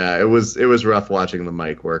 Yeah, it was rough watching the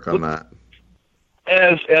mic work on that.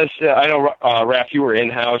 As I know, Raph, you were in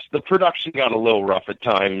house. The production got a little rough at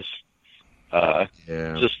times. Yeah.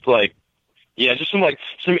 Just some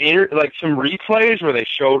replays where they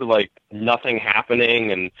showed like nothing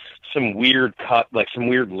happening, and some weird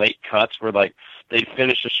late cuts where like they'd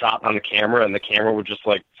finish a shot on the camera and the camera would just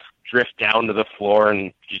like drift down to the floor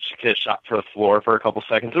and you just get a shot for the floor for a couple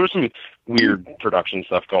seconds. There was some weird production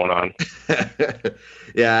stuff going on.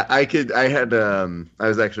 Yeah, I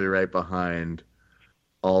was actually right behind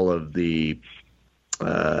all of the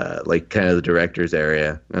like kind of the director's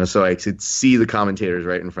area, and so I could see the commentators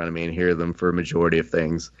right in front of me and hear them for a majority of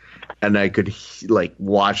things, and I could like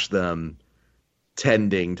watch them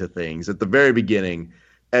tending to things. At the very beginning,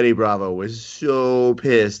 Eddie Bravo was so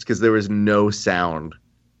pissed because there was no sound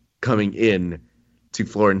coming in to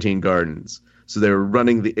Florentine Gardens, so they were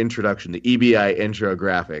running the introduction, the EBI intro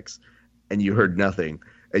graphics, and you heard nothing,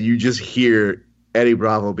 and you just hear Eddie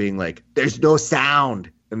Bravo being like, "There's no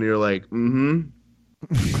sound," and you're like, "Mm-hmm."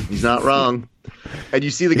 He's not wrong. And you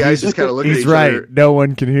see the guys just kind of look at each right. other. No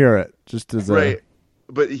one can hear it. Just as right.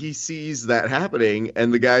 But he sees that happening,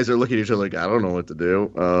 and the guys are looking at each other like, I don't know what to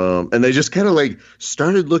do. And they just kind of like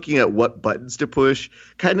started looking at what buttons to push.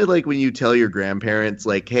 Kind of like when you tell your grandparents,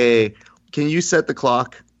 like, hey, can you set the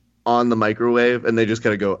clock on the microwave? And they just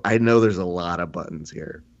kind of go, I know there's a lot of buttons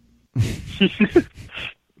here.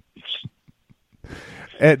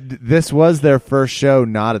 And this was their first show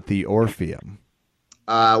not at the Orpheum.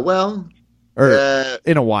 In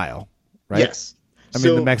a while, right? Yes. I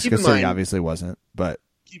mean, the Mexico City obviously wasn't, but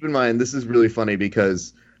keep in mind, this is really funny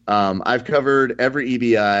because I've covered every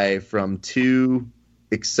EBI from 2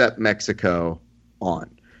 except Mexico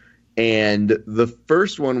on. And the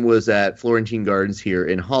first one was at Florentine Gardens here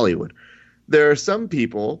in Hollywood. There are some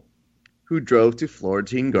people who drove to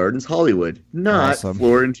Florentine Gardens Hollywood, not Awesome.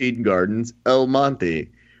 Florentine Gardens El Monte,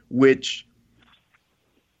 which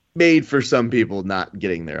made for some people not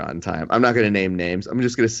getting there on time. I'm not going to name names. I'm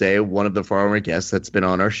just going to say one of the former guests that's been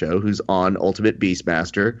on our show, who's on Ultimate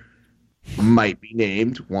Beastmaster, might be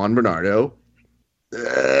named Juan Bernardo,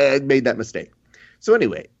 made that mistake. So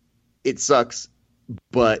anyway, it sucks,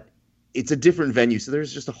 but it's a different venue. So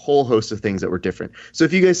there's just a whole host of things that were different. So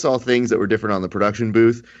if you guys saw things that were different on the production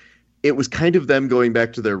booth, it was kind of them going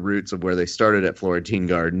back to their roots of where they started at Florentine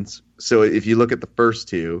Gardens. So if you look at the first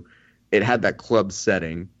 2, it had that club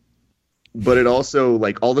setting. But it also,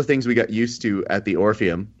 like, all the things we got used to at the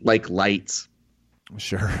Orpheum, like lights,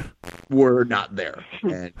 sure, were not there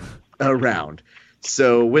and around.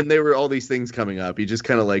 So when there were all these things coming up, you just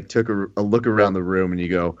kind of, like, took a look around the room and you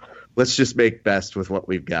go, let's just make best with what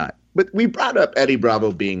we've got. But we brought up Eddie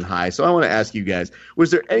Bravo being high, so I want to ask you guys,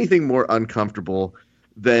 was there anything more uncomfortable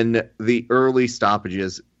than the early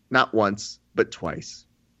stoppages, not once, but twice?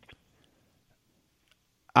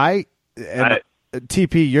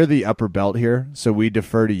 TP, you're the upper belt here, so we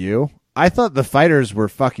defer to you. I thought the fighters were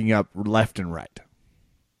fucking up left and right.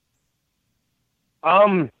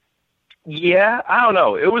 Yeah, I don't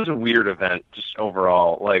know. It was a weird event, just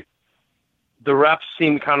overall. Like, the refs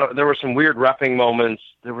seemed there were some weird reffing moments.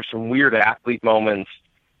 There were some weird athlete moments.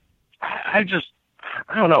 I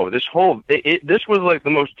don't know. This this was like the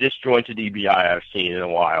most disjointed EBI I've seen in a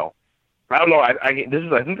while. I don't know. I think this is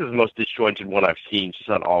the most disjointed one I've seen, just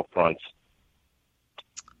on all fronts.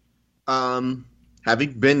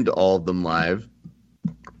 Having been to all of them live,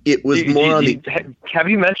 it was more on the... Have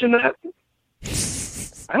you mentioned that?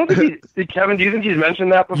 I don't think did Kevin, do you think he's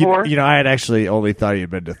mentioned that before? You know, I had actually only thought he had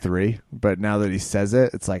been to 3, but now that he says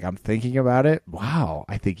it, it's like I'm thinking about it. Wow,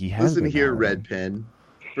 I think he has. Listen here, Red Pen.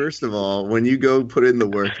 First of all, when you go put in the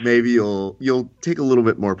work, maybe you'll take a little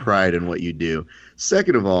bit more pride in what you do.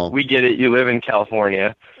 Second of all, we get it. You live in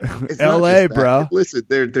California. LA, bro. Listen,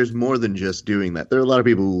 there's more than just doing that. There are a lot of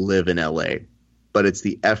people who live in LA, but it's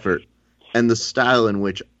the effort and the style in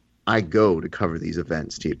which I go to cover these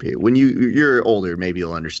events, TP. When you're older, maybe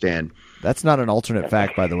you'll understand. That's not an alternate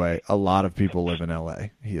fact, by the way. A lot of people live in LA.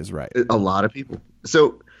 He is right. A lot of people.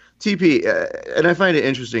 So, TP, and I find it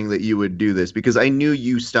interesting that you would do this because I knew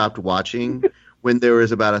you stopped watching when there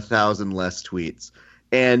was about 1,000 less tweets.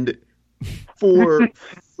 And for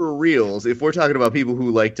for reals, if we're talking about people who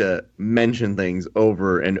like to mention things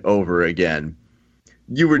over and over again,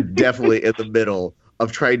 you were definitely in the middle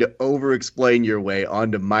of trying to over-explain your way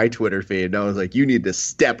onto my Twitter feed, and I was like, you need to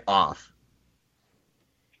step off.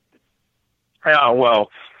 Yeah, well,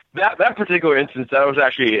 that particular instance, that was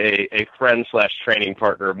actually a friend / training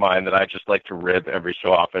partner of mine that I just like to rib every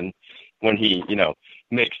so often when he,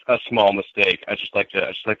 makes a small mistake. I just like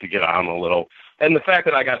to get on him a little. And the fact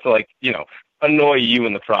that I got to annoy you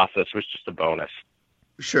in the process was just a bonus.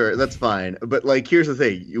 Sure, that's fine. But here's the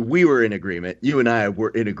thing. We were in agreement. You and I were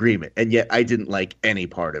in agreement, and yet I didn't like any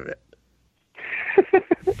part of it.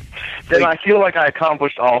 Then I feel like I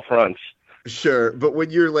accomplished all fronts. Sure, but when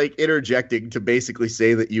you're interjecting to basically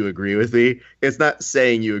say that you agree with me, it's not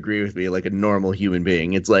saying you agree with me like a normal human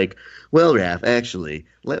being. It's like, well, Raph, actually,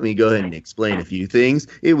 let me go ahead and explain a few things.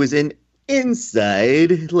 It was an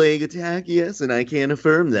inside leg attack, yes, and I can't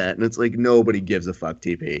affirm that. And it's like, nobody gives a fuck,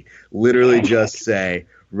 TP. Literally just say,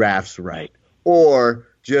 Raph's right. Or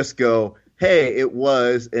just go, hey, it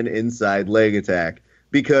was an inside leg attack.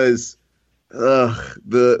 Because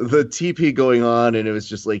the TP going on, and it was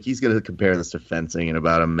just like, he's going to compare this to fencing in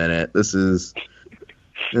about a minute. This is,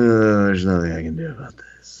 there's nothing I can do about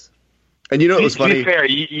this. And it was funny. To be fair,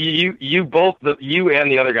 you both, you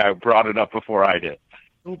and the other guy brought it up before I did.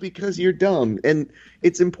 Well, because you're dumb. And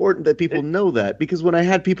it's important that people know that. Because when I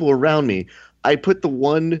had people around me, I put the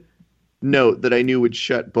one note that I knew would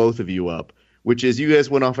shut both of you up, which is you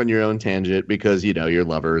guys went off on your own tangent because, you're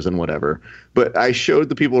lovers and whatever. But I showed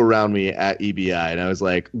the people around me at EBI, and I was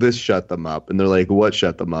like, this shut them up. And they're like, what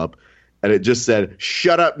shut them up? And it just said,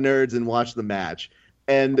 shut up, nerds, and watch the match.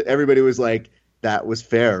 And everybody was like, that was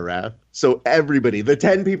fair, Raph. So everybody, the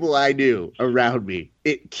 10 people I knew around me,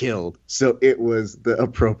 it killed. So it was the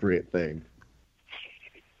appropriate thing.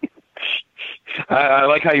 I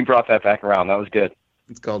like how you brought that back around. That was good.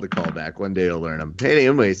 It's called a callback. One day you'll learn them. Hey,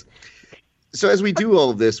 anyways. So as we do all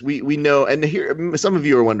of this, we know, and here some of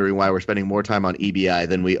you are wondering why we're spending more time on EBI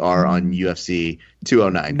than we are on UFC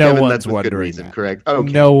 209. No Kevin, one's that's with wondering good reason, that. correct?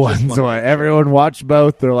 Okay. No one's wondering. Everyone watched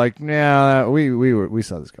both. They're like, nah, we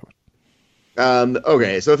saw this coming.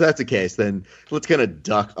 Okay, so if that's the case, then let's kind of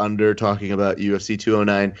duck under talking about UFC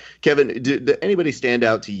 209. Kevin, did anybody stand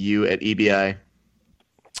out to you at EBI?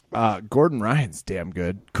 Gordon Ryan's damn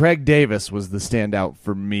good. Craig Davis was the standout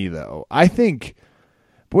for me, though. I think,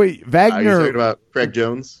 Wagner. You're talking about Craig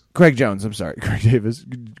Jones? Craig Jones, I'm sorry. Craig Davis.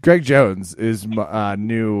 Craig Jones is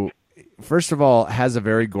new. First of all, has a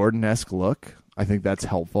very Gordon-esque look. I think that's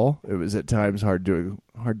helpful. It was at times hard to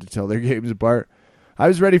tell their games apart. I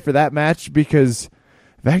was ready for that match because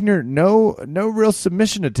Wagner, no real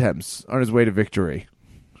submission attempts on his way to victory,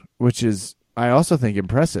 which is, I also think,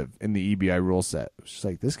 impressive in the EBI rule set. It's just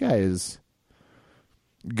like, this guy is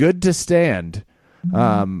good to stand,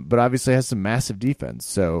 but obviously has some massive defense.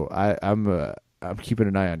 So I'm keeping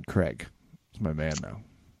an eye on Craig. He's my man now.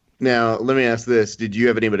 Now, let me ask this. Did you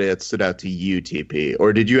have anybody that stood out to you, TP?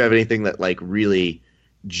 Or did you have anything that really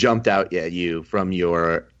jumped out at you from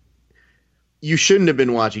your... You shouldn't have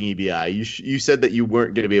been watching EBI. You said that you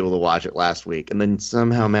weren't going to be able to watch it last week, and then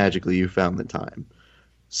somehow magically you found the time.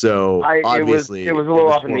 So obviously it was a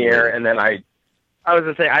little up in the air, and then I was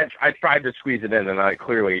gonna say I tried to squeeze it in, and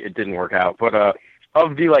it didn't work out. But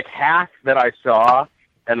of the half that I saw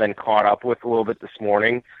and then caught up with a little bit this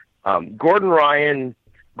morning, Gordon Ryan's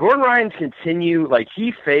continue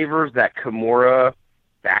he favors that Kimura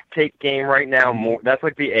backtake game right now more. That's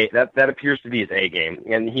that appears to be his A game,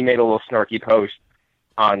 and he made a little snarky post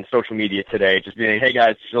on social media today, just being, hey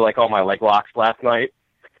guys, you all my leg locks last night.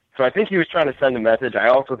 So I think he was trying to send a message. I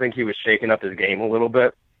also think he was shaking up his game a little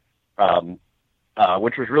bit,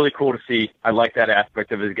 which was really cool to see. I like that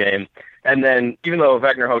aspect of his game. And then even though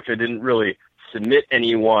Wagner Hocha didn't really submit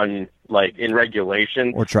anyone in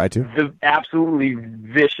regulation or try to, the absolutely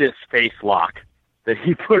vicious face lock that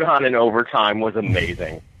he put on in overtime was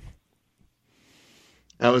amazing.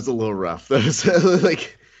 That was a little rough. That was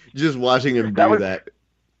just watching him do that.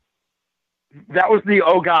 That was the,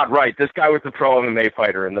 oh God, right. This guy was the pro MMA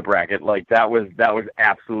fighter in the bracket. That was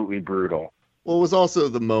absolutely brutal. Well, it was also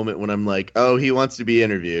the moment when I'm like, oh, he wants to be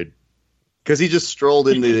interviewed. Because he just strolled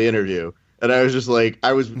into the interview. And I was just like,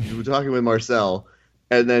 I was talking with Marcel,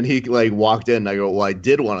 and then he walked in, and I go, well, I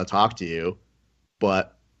did want to talk to you,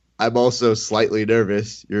 but I'm also slightly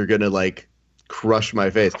nervous. You're going to crush my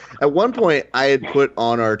face. At one point, I had put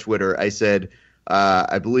on our Twitter, I said,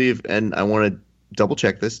 I believe, and I want to double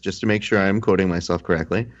check this just to make sure I'm quoting myself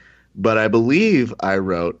correctly, but I believe I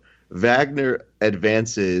wrote, Wagner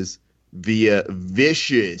advances via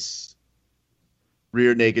vicious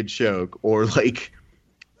rear naked choke or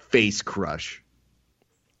face crush.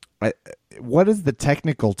 what is the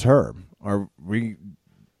technical term? Are we?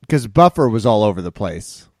 Because Buffer was all over the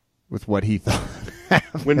place with what he thought.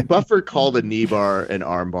 When Buffer called a knee bar an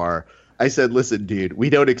arm bar, I said, "Listen, dude, we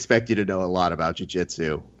don't expect you to know a lot about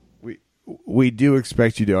jiu-jitsu. We do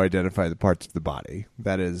expect you to identify the parts of the body.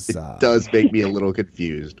 That is Does make me a little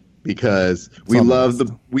confused because we love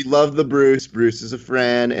the Bruce. Bruce is a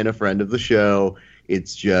friend and a friend of the show.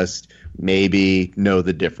 It's just maybe know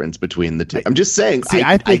the difference between the two. I'm just saying. See,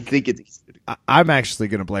 I think it's easy to do. I'm actually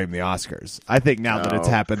going to blame the Oscars. I think now that it's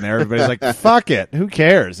happened there, everybody's like, fuck it. Who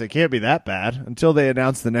cares? It can't be that bad until they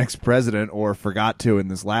announce the next president or forgot to in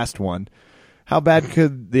this last one. How bad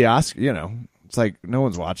could the Oscar, it's like no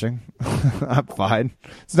one's watching. I'm fine.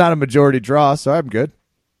 It's not a majority draw, so I'm good.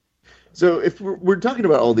 So if we're talking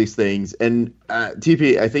about all these things, and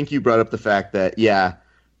TP, I think you brought up the fact that,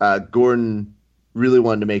 Gordon really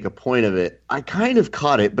wanted to make a point of it. I kind of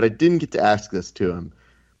caught it, but I didn't get to ask this to him.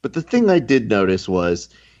 But the thing I did notice was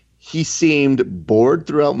he seemed bored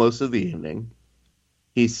throughout most of the evening.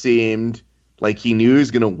 He seemed like he knew he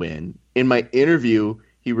was going to win. In my interview,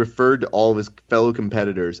 he referred to all of his fellow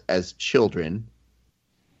competitors as children.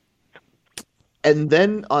 And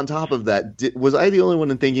then on top of that, was I the only one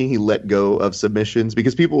in thinking he let go of submissions?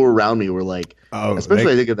 Because people around me were like,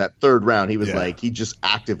 especially I think of that third round, he was like, he just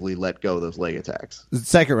actively let go of those leg attacks.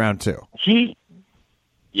 Second round too. He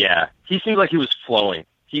seemed like he was flowing.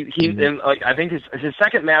 And like I think his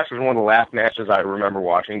second match was one of the last matches I remember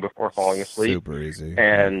watching before falling asleep. Super easy.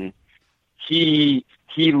 And he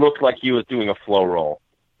looked like he was doing a flow roll.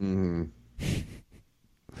 Mm-hmm.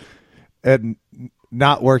 And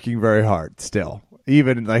not working very hard still,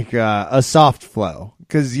 even like a soft flow.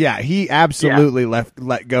 Because he absolutely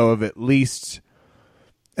let go of at least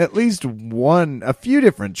one, a few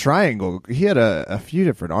different triangle. He had a few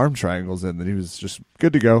different arm triangles in that he was just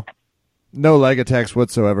good to go. No leg attacks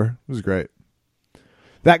whatsoever. It was great.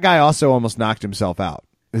 That guy also almost knocked himself out.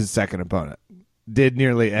 His second opponent did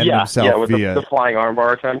nearly end himself with via the flying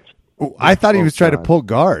armbar attempt. I thought he was trying to pull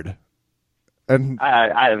guard. And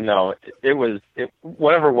I don't know.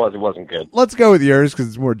 Whatever it was, it wasn't good. Let's go with yours because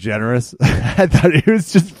it's more generous. I thought he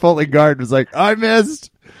was just pulling guard. Was like, I missed.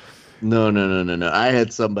 No. I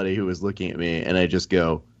had somebody who was looking at me, and I just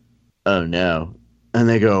go, "Oh no!" And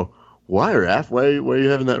they go, "Why, Raph? Why are you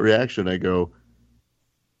having that reaction?" I go,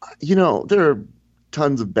 there are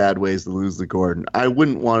tons of bad ways to lose the Gordon. I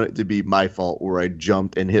wouldn't want it to be my fault where I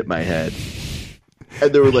jumped and hit my head.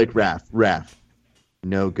 And they were like, Raph,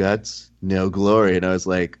 no guts, no glory. And I was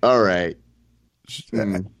like, all right.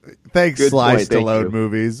 Thanks, Good Sly point, thank Stallone you.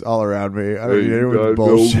 movies all around me. I You mean, it got was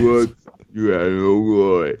bullshit. no guts, you had no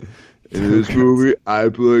glory. In this movie, I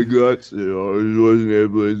play guts, and always wasn't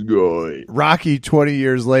able to play glory. Rocky, 20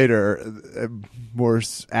 years later, more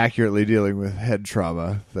accurately dealing with head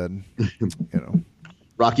trauma than,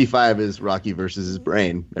 Rocky 5 is Rocky versus his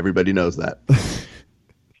brain. Everybody knows that.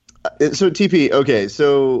 So TP, okay,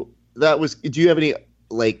 so that was. Do you have any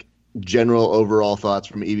general overall thoughts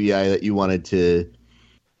from EBI that you wanted to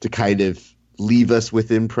kind of leave us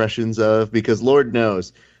with impressions of? Because Lord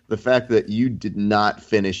knows the fact that you did not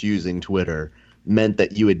finish using Twitter meant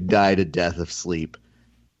that you had died a death of sleep.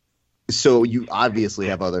 So you obviously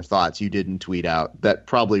have other thoughts you didn't tweet out that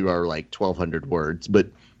probably are like 1,200 words.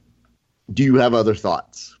 But do you have other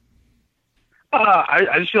thoughts?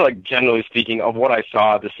 I just feel like, generally speaking, of what I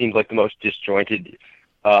saw, this seems like the most disjointed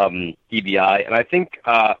EBI, and I think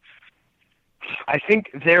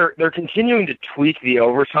they're continuing to tweak the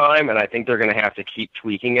overtime, and I think they're going to have to keep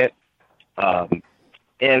tweaking it.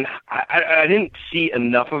 And I didn't see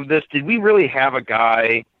enough of this. Did we really have a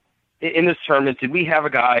guy in this tournament? Did we have a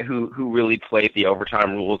guy who really played the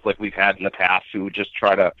overtime rules like we've had in the past, who would just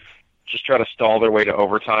try to stall their way to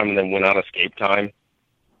overtime and then win on escape time?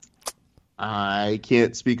 I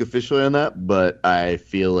can't speak officially on that, but I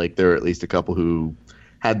feel like there are at least a couple who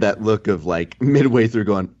had that look of like midway through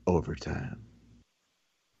going overtime.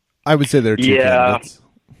 I would say there are two candidates.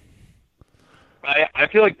 I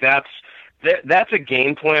feel like that's a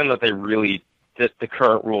game plan that the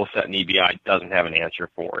current rule set in EBI doesn't have an answer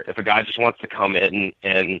for. If a guy just wants to come in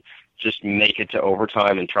and just make it to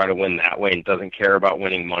overtime and try to win that way and doesn't care about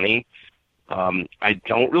winning money, I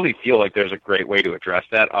don't really feel like there's a great way to address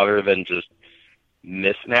that other than just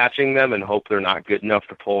mismatching them and hope they're not good enough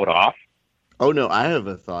to pull it off. Oh, no, I have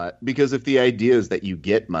a thought. Because if the idea is that you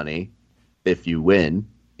get money if you win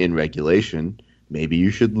in regulation, maybe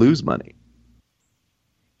you should lose money.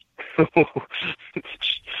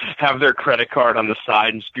 Have their credit card on the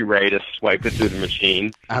side and just be ready to swipe it through the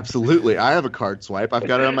machine. Absolutely. I have a card swipe. I've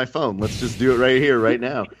got it on my phone. Let's just do it right here, right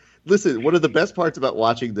now. Listen, one of the best parts about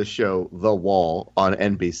watching the show, The Wall, on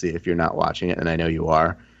NBC, if you're not watching it, and I know you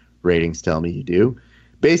are, ratings tell me you do.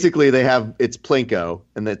 Basically, it's Plinko,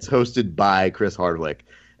 and it's hosted by Chris Hardwick.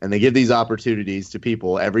 And they give these opportunities to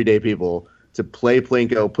people, everyday people, to play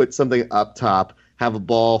Plinko, put something up top, have a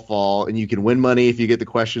ball fall, and you can win money if you get the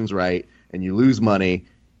questions right, and you lose money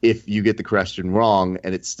if you get the question wrong,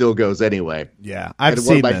 and it still goes anyway. Yeah, I've and seen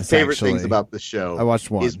one of my this, favorite actually. things about the show I watched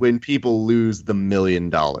one. is when people lose the $1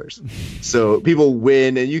 million. So people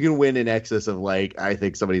win, and you can win in excess of, like, I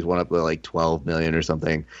think somebody's won up to like 12 million or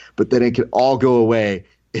something. But then it can all go away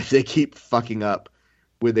if they keep fucking up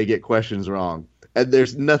when they get questions wrong. And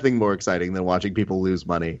there's nothing more exciting than watching people lose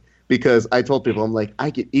money. Because I told people, I'm like, I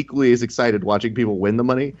get equally as excited watching people win the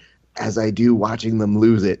money as I do watching them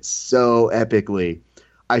lose it so epically.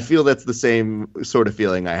 I feel that's the same sort of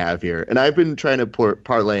feeling I have here. And I've been trying to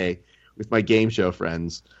parlay with my game show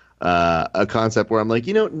friends a concept where I'm like,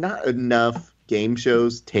 not enough game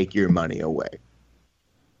shows take your money away.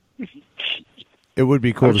 It would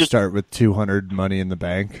be cool to start with 200 money in the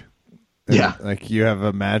bank. And, yeah. Like you have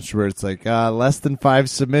a match where it's like less than 5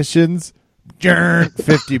 submissions,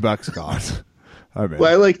 $50 gone. Well,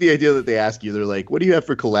 I like the idea that they ask you, they're like, what do you have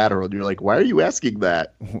for collateral? And you're like, why are you asking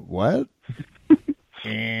that? What?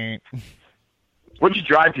 What'd you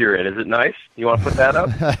drive here in? Is it nice? You want to put that up?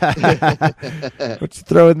 What'd you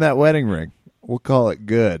throw in that wedding ring? We'll call it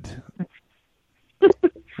good.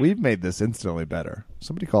 We've made this instantly better.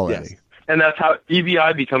 Somebody call Eddie. And that's how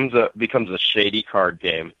EBI becomes a shady card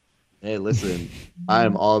game. Hey, listen, I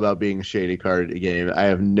am all about being a shady card game. I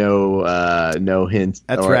have no hint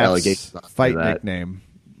That's or Raph's allegations on fight that. nickname.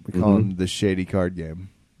 We call him the shady card game.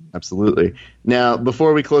 Absolutely. Now,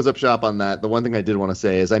 before we close up shop on that, the one thing I did want to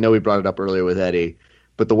say is I know we brought it up earlier with Eddie,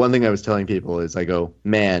 but the one thing I was telling people is I go,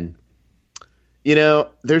 man,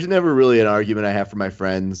 there's never really an argument I have for my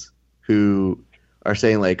friends who are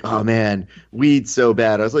saying like, oh man, weed's so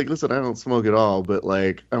bad. I was like, listen, I don't smoke at all, but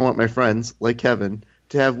like I want my friends like Kevin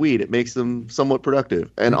to have weed. It makes them somewhat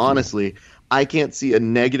productive. And honestly, I can't see a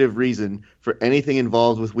negative reason for anything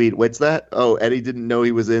involved with weed. What's that? Oh, Eddie didn't know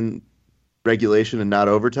he was in regulation and not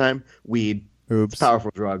overtime. Weed. Oops. It's a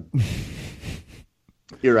powerful drug.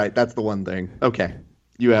 You're right. That's the one thing. Okay.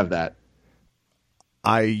 You have that.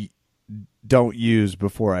 I don't use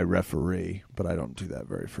before I referee, but I don't do that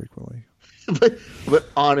very frequently. but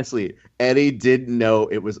honestly, Eddie didn't know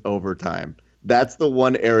it was overtime. That's the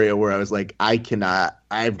one area where I was like,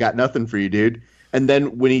 I've got nothing for you, dude. And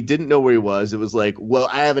then when he didn't know where he was, it was like, well,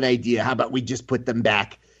 I have an idea. How about we just put them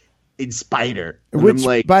back in Spider? And Which, I'm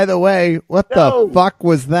like, by the way, what the fuck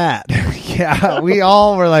was that? Yeah, we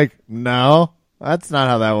all were like, no, that's not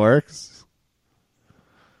how that works.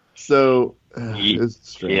 So, it's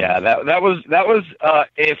strange. Yeah, that was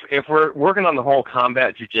if we're working on the whole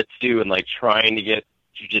combat jiu-jitsu and like trying to get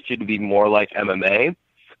jiu-jitsu to be more like MMA,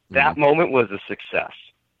 that moment was a success.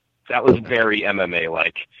 That was very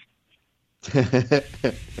MMA-like.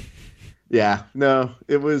 Yeah, no,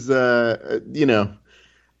 it was, like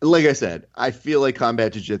I said, I feel like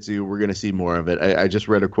combat jiu-jitsu, we're going to see more of it. I just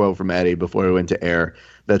read a quote from Eddie before we went to air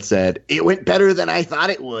that said, it went better than I thought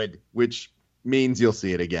it would, which means you'll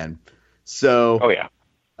see it again. So, oh yeah.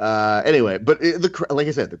 Anyway, but like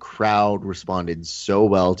I said, the crowd responded so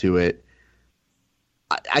well to it.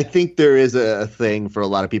 I think there is a thing for a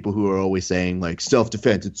lot of people who are always saying like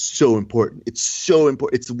self-defense. It's so important. It's so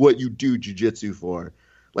important. It's what you do jiu-jitsu for.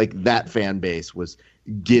 Like that fan base was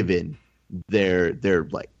given their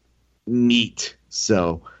like meat.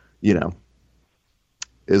 So,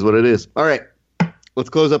 is what it is. All right, let's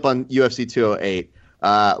close up on UFC 208.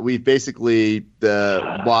 We've basically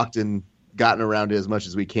walked and gotten around it as much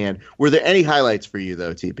as we can. Were there any highlights for you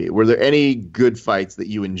though, TP? Were there any good fights that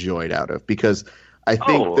you enjoyed out of? Because I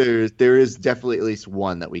think there is definitely at least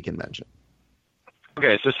one that we can mention.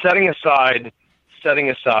 Okay, so setting aside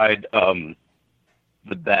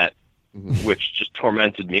the bet, which just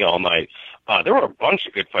tormented me all night. There were a bunch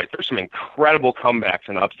of good fights. There's some incredible comebacks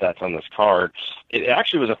and upsets on this card. It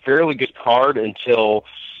actually was a fairly good card until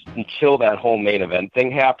that whole main event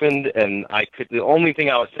thing happened, and the only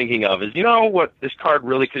thing I was thinking of is, what this card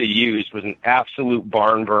really could have used was an absolute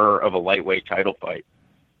barn burner of a lightweight title fight.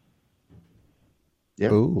 Yeah.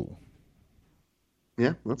 Ooh.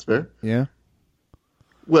 Yeah, that's fair. Yeah.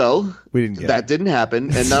 Well, we didn't get that didn't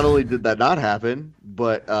happen, and not only did that not happen,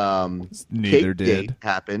 but neither Cake did Gate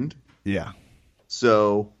happened. Yeah.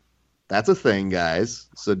 So that's a thing, guys.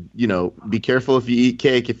 So, be careful if you eat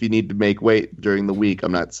cake if you need to make weight during the week.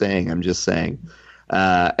 I'm not saying, I'm just saying.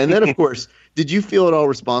 And then, of course, did you feel at all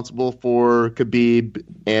responsible for Khabib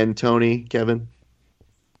and Tony, Kevin?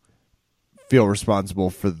 feel responsible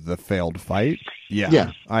for the failed fight?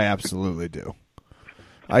 Yeah, I absolutely do.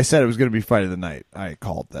 I said it was going to be fight of the night. I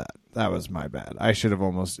called that. That was my bad. I should have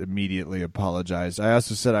almost immediately apologized. I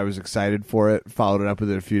also said I was excited for it, followed it up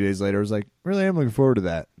with it a few days later. I was like, really, I'm looking forward to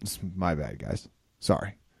that. It's my bad, guys.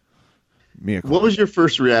 Sorry. What was your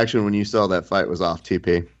first reaction when you saw that fight was off,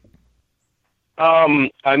 TP?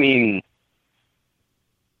 I mean,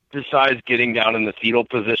 besides getting down in the fetal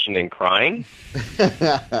position and crying,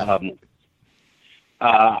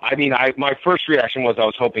 I mean, my first reaction was I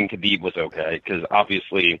was hoping Khabib was okay because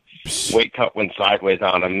obviously weight cut went sideways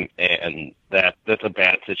on him, and that's a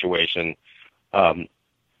bad situation. The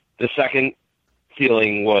second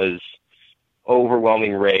feeling was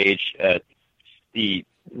overwhelming rage at the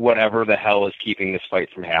whatever the hell is keeping this fight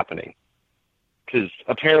from happening. Because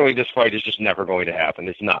apparently this fight is just never going to happen.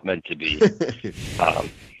 It's not meant to be.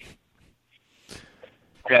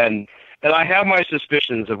 And I have my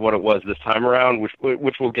suspicions of what it was this time around, which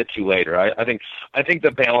we'll get to later. I think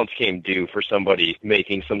the balance came due for somebody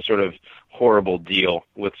making some sort of horrible deal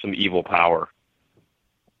with some evil power.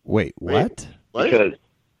 Wait, what? Because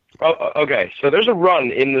okay, so there's a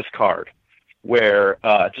run in this card where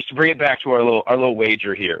just to bring it back to our little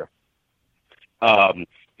wager here,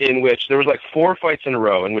 in which there was like 4 fights in a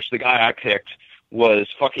row in which the guy I picked was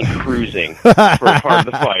fucking cruising for part of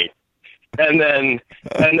the fight. And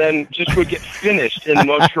then just would get finished in the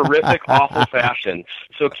most horrific, awful fashion.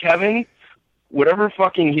 So Kevin, whatever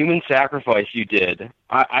fucking human sacrifice you did,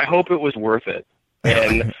 I hope it was worth it.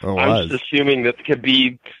 And I'm just assuming that the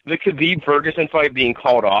Khabib Ferguson fight being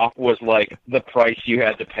called off was like the price you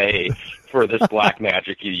had to pay for this black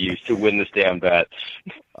magic you used to win this damn bet.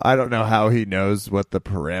 I don't know how he knows what the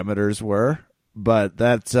parameters were, but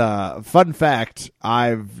that's fun fact.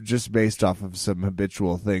 I've just based off of some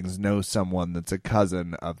habitual things know someone that's a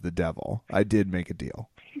cousin of the devil. I did make a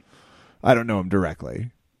deal. I don't know him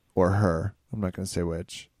directly or her. I'm not going to say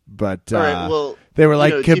which. But right, well, they were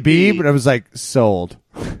like, Khabib, and I was like, sold.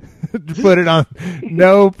 Put it on.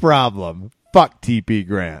 No problem. Fuck TP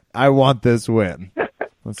Grant. I want this win.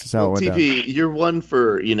 That's just how it went TP, down. you're one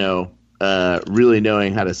for, really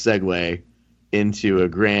knowing how to segue into a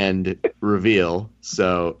grand reveal.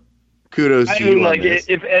 So kudos to you. Like, on this.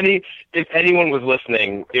 if anyone was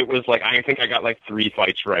listening, it was like, I think I got like 3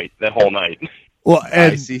 fights right that whole night. Well,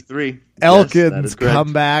 and I see 3. Elkin's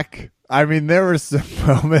comeback. I mean, there were some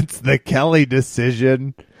moments, the Kelly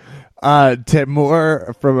decision,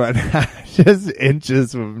 Timur from just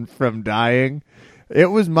inches from dying. It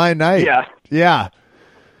was my night. Yeah.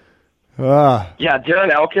 Yeah,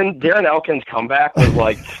 Darren Elkin's comeback was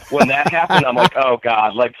like, when that happened, I'm like, oh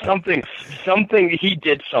God, like something, he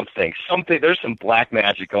did something, there's some black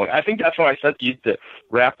magic going. I think that's when I sent you to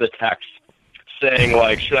wrap the text saying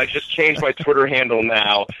like, should I just change my Twitter handle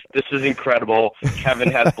now? This is incredible. Kevin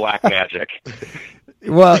has black magic.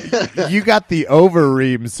 Well, you got the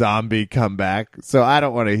Overeem zombie comeback, so I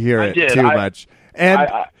don't want to hear it too much. And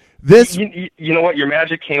this, you know what? Your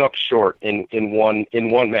magic came up short in one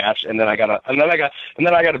match, and then I got a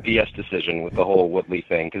BS decision with the whole Woodley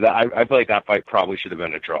thing because I feel like that fight probably should have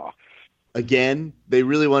been a draw. Again, they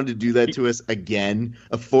really wanted to do that to us again.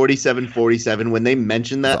 A 47-47. When they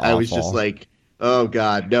mentioned that, I was just like, oh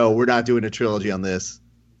God, no, we're not doing a trilogy on this.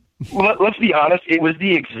 Well, let's be honest. It was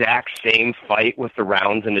the exact same fight with the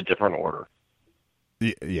rounds in a different order.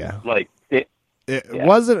 Yeah. Like, it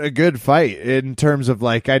wasn't a good fight in terms of,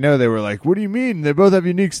 like, I know they were like, what do you mean? They both have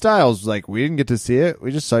unique styles. Like, we didn't get to see it.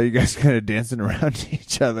 We just saw you guys kind of dancing around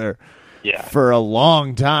each other for a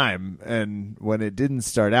long time. And when it didn't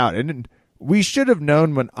start out, and we should have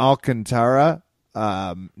known when Alcantara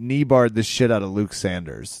knee-barred the shit out of Luke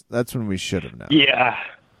Sanders. That's when we should have known.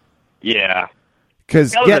 Yeah.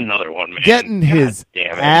 Because another one, man. Getting his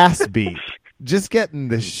ass beat, just getting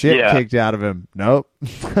the shit kicked out of him. Nope.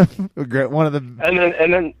 One of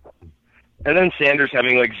the and then Sanders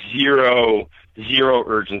having like zero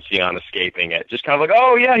urgency on escaping it. Just kind of like,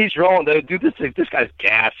 oh yeah, he's rolling. Dude, this guy's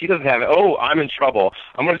gassed. He doesn't have it. Oh, I'm in trouble.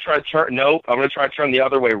 I'm gonna try to turn. Nope. I'm gonna try to turn the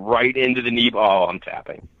other way right into the knee ball. I'm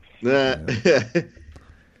tapping. The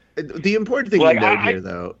important thing to note here,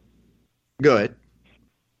 though. Go ahead.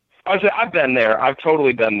 I've been there. I've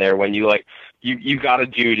totally been there when you like you got a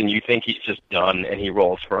dude and you think he's just done and he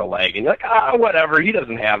rolls for a leg and you're like, whatever, he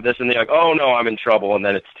doesn't have this, and they're like, oh no, I'm in trouble, and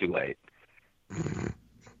then it's too late.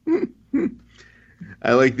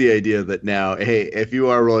 I like the idea that now, hey, if you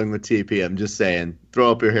are rolling with TP, I'm just saying,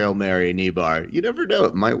 throw up your Hail Mary knee bar. You never know,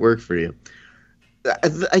 it might work for you.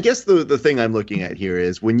 I guess the thing I'm looking at here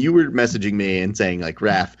is when you were messaging me and saying like,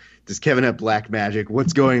 Raph, does Kevin have black magic?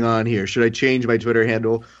 What's going on here? Should I change my Twitter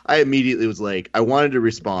handle? I immediately was like, I wanted to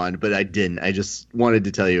respond, but I didn't. I just wanted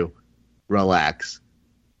to tell you, relax.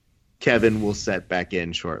 Kevin will set back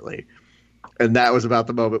in shortly. And that was about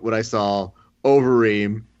the moment when I saw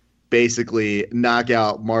Overeem basically knock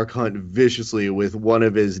out Mark Hunt viciously with one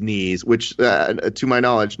of his knees, which, to my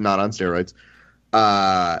knowledge, not on steroids.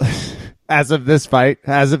 As of this fight,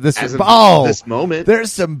 as of this moment,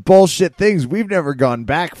 there's some bullshit things. We've never gone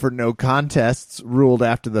back for no contests ruled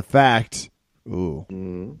after the fact.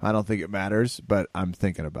 Ooh, I don't think it matters, but I'm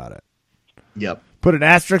thinking about it. Yep. Put an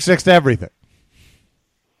asterisk next to everything.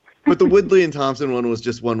 But the Woodley and Thompson one was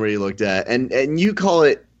just one where you looked at, and you call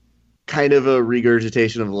it kind of a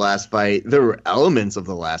regurgitation of the last fight. There were elements of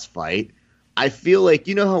the last fight. I feel like,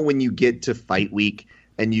 you know how when you get to fight week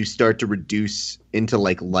and you start to reduce into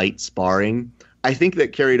like light sparring, I think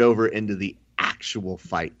that carried over into the actual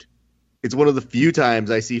fight. It's one of the few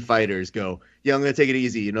times I see fighters go, yeah, I'm going to take it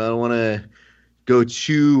easy. You know, I don't want to go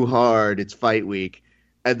too hard. It's fight week.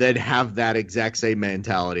 And then have that exact same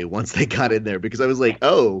mentality once they got in there. Because I was like,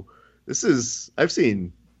 oh, I've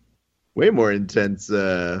seen way more intense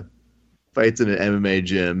fights in an MMA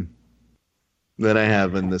gym than I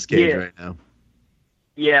have in this cage right now.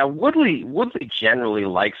 Yeah, Woodley generally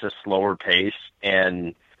likes a slower pace,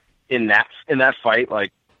 and in that fight,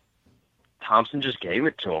 like, Thompson just gave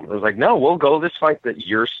it to him. It was like, no, we'll go this fight at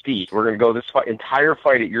your speed. We're going to go this entire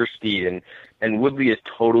fight at your speed, and Woodley is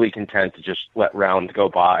totally content to just let rounds go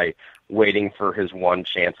by, waiting for his one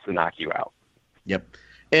chance to knock you out. Yep.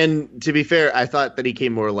 And to be fair, I thought that he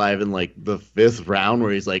came more alive in like the 5th round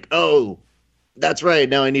where he's like, oh, that's right,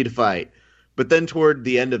 now I need to fight. But then toward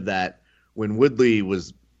the end of that, when Woodley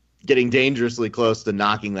was getting dangerously close to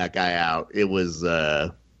knocking that guy out, it was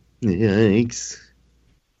yikes.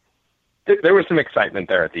 There was some excitement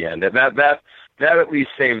there at the end. That at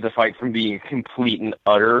least saved the fight from being a complete and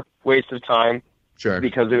utter waste of time. Sure.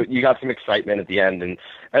 Because you got some excitement at the end, and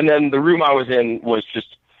then the room I was in was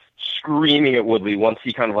just screaming at Woodley once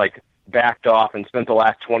he kind of like backed off and spent the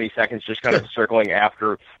last 20 seconds just kind of circling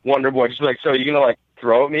after Wonder Boy, just like, so you're gonna like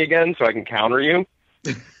throw at me again so I can counter you?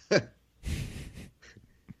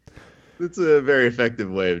 It's a very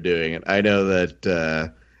effective way of doing it. I know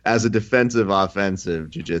that as a defensive,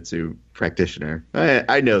 offensive jiu-jitsu practitioner,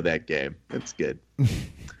 I know that game. It's good.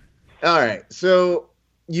 All right, so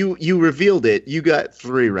you revealed it. You got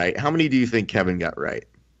 3 right. How many do you think Kevin got right?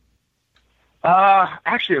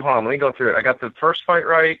 Actually, hold on. Let me go through it. I got the first fight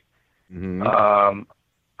right. Mm-hmm.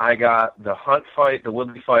 I got the Hunt fight, the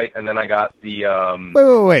Woodley fight, and then I got the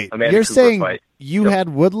Wait. Amanda You're Cooper saying fight. you had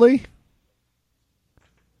Woodley?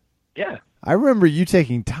 Yeah. I remember you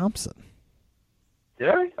taking Thompson. Did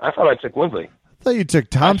I? I thought I took Woodley. I thought you took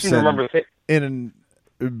Thompson I remember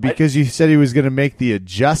because you said he was going to make the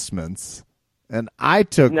adjustments, and I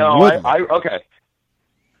took Woodley. Okay.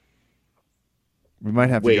 We might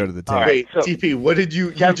have to go to the tape. Wait, so, TP, what did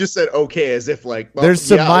you just said okay as if like... Well, there's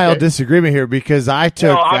some mild disagreement here because I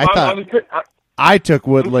took... I took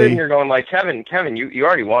Woodley. I'm sitting here going like, Kevin, you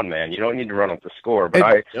already won, man. You don't need to run up the score.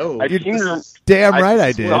 But damn right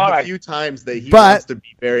I did. A few times that he wants to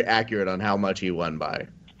be very accurate on how much he won by.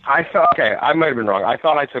 I might have been wrong. I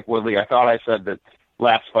thought I took Woodley. I thought I said that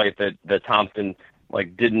last fight that Thompson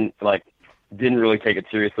didn't really take it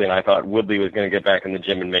seriously, and I thought Woodley was going to get back in the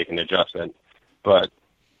gym and make an adjustment. But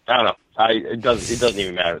I don't know. It doesn't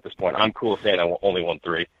even matter at this point. I'm cool saying I only won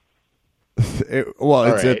 3.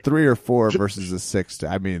 It's a 3 or 4 versus a 6.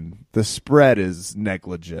 I mean, the spread is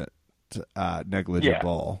negligible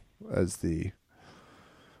as the.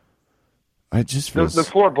 I just the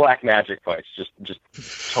 4 black magic fights just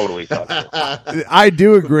totally suck. I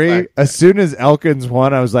do agree. As soon as Elkins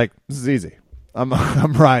won, I was like, "This is easy. I'm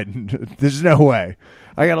riding. There's no way."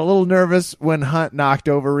 I got a little nervous when Hunt knocked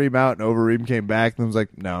Overeem out and Overeem came back, and I was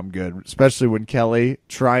like, "No, I'm good." Especially when Kelly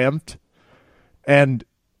triumphed,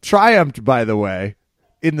 by the way,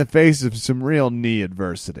 in the face of some real knee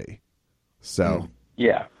adversity. So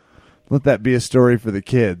yeah, let that be a story for the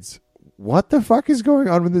kids. What the fuck is going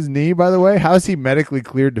on with his knee, by the way? How is he medically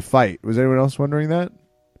cleared to fight? Was anyone else wondering that?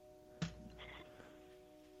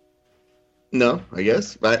 No, I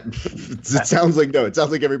guess. But it sounds like no. It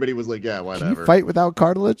sounds like everybody was like, yeah, whatever. Can you fight without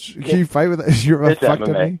cartilage? Can you fight without your fucked up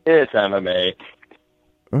knee? It's MMA.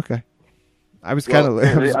 Okay. I was kind of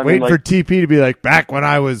waiting for TP to be like, back when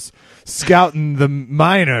I was scouting the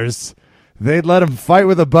minors, they'd let him fight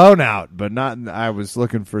with a bone out, but not. I was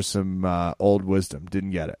looking for some old wisdom.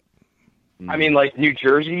 Didn't get it. I mean, like, New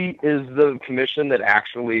Jersey is the commission that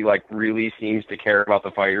actually, like, really seems to care about the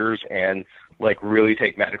fighters and like really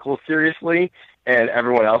take medical seriously, and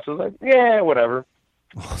everyone else was like, yeah, whatever.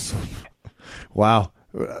 Awesome. Wow.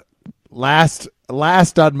 Last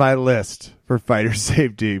on my list for fighter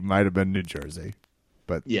safety might have been New Jersey,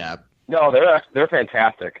 but Yeah. No, they're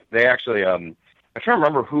fantastic. They actually, I'm trying to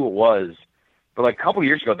remember who it was, but like a couple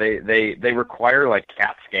years ago, they require like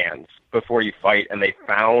CAT scans before you fight, and they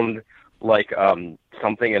found like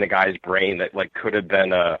something in a guy's brain that like could have been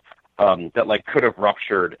that like could have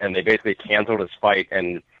ruptured, and they basically canceled his fight,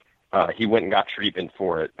 and he went and got treatment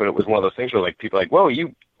for it. But it was one of those things where like people are like, whoa,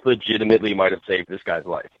 you legitimately might have saved this guy's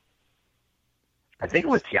life. I think it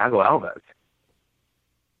was Thiago Alves.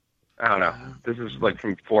 I don't know. This is like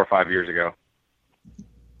from 4 or 5 years ago.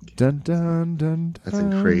 dun dun dun.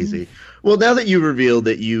 That's crazy. Well, now that you revealed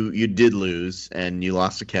that you did lose and you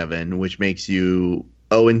lost to Kevin, which makes you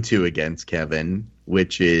 0-2 against Kevin,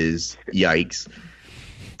 which is yikes.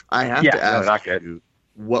 I have to ask not good. you,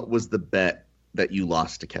 what was the bet that you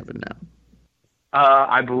lost to Kevin now?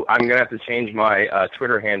 I'm gonna have to change my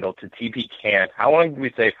Twitter handle to TP Can't. How long did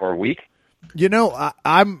we say for? A week? You know,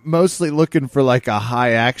 I'm mostly looking for like a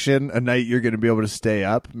high action, a night you're going to be able to stay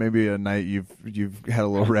up, maybe a night you've had a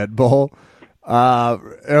little Red Bull.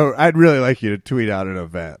 I'd really like you to tweet out an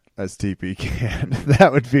event as TP can.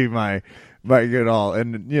 That would be my good all,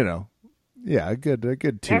 and you know, yeah, a good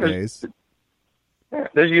 2 days. Yeah,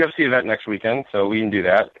 there's a UFC event next weekend, so we can do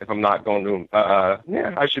that. If I'm not going to,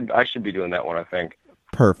 I should be doing that one. I think.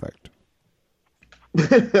 Perfect.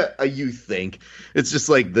 You think it's just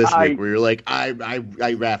like this week where you're like,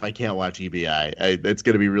 Raph, I can't watch EBI. It's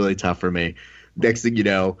going to be really tough for me. Next thing you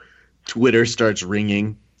know, Twitter starts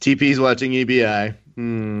ringing. TP's watching EBI.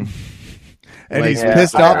 And he's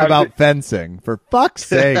pissed off about fencing. For fuck's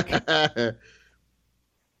sake.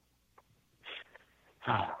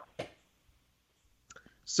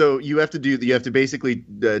 So you have to basically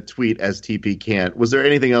tweet as TP can't. Was there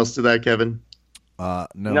anything else to that, Kevin? No,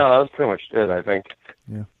 that was pretty much it. I think.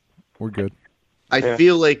 Yeah, we're good. I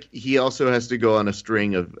feel like he also has to go on a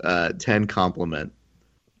string of 10 compliment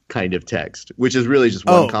kind of text, which is really just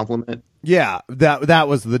one compliment. Yeah, that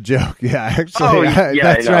was the joke. Yeah, actually,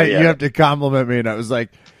 that's right. Yeah. You have to compliment me, and I was like,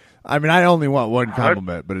 I mean, I only want one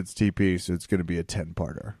compliment, but it's TP, so it's going to be a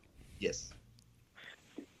 10-parter. Yes.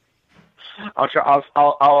 I'll try.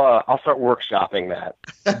 I'll start workshopping that.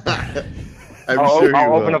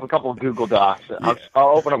 I'll open up a couple of Google Docs.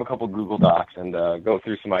 I'll open up a couple of Google Docs and go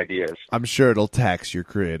through some ideas. I'm sure it'll tax your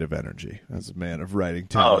creative energy as a man of writing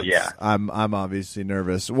talents. Oh yeah. I'm obviously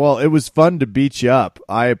nervous. Well, it was fun to beat you up.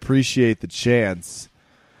 I appreciate the chance,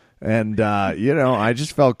 and I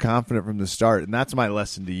just felt confident from the start, and that's my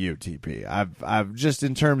lesson to you, TP. I've just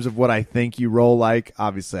in terms of what I think you roll like.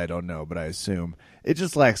 Obviously, I don't know, but I assume it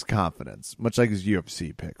just lacks confidence, much like his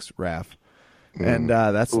UFC picks, Raph. And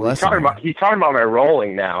that's the lesson. He's talking about my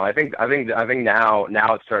rolling now. I think now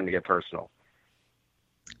it's starting to get personal.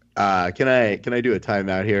 Can I do a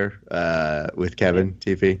timeout here with Kevin,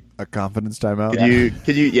 TP? A confidence timeout?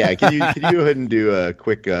 Can you go ahead and do a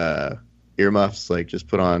quick earmuffs? Like just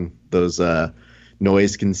put on those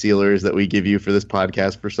noise concealers that we give you for this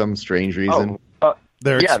podcast for some strange reason.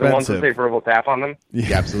 They're expensive. The ones that say verbal tap on them.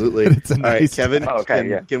 Yeah, absolutely. It's a nice all right, Kevin.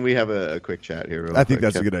 touch. Can we have a quick chat here? I think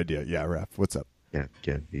that's a good idea. Yeah, Raph, what's up? Yeah,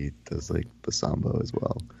 he does like the sambo as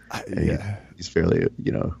well. He's fairly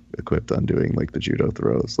equipped on doing like the judo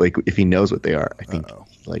throws. Like if he knows what they are, I think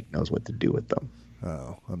he knows what to do with them.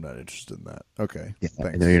 Oh, I'm not interested in that. Okay, yeah,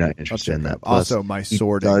 thanks. I know you're not interested in that. Plus, also, my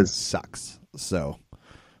swording sucks. So.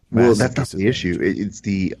 Well, that's not the issue. It's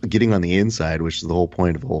the getting on the inside, which is the whole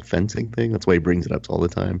point of the whole fencing thing. That's why he brings it up all the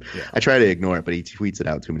time. Yeah. I try to ignore it, but he tweets it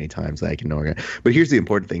out too many times that I can ignore it. But here's the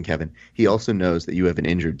important thing, Kevin. He also knows that you have an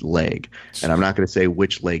injured leg. And I'm not going to say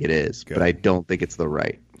which leg it is, but I don't think it's the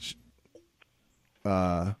right.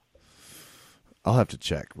 I'll have to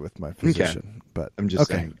check with my physician. But I'm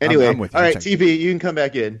just saying. Anyway, I'm with you. All right, TV, you can come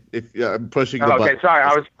back in if I'm pushing the button. Okay,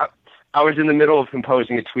 sorry. I was in the middle of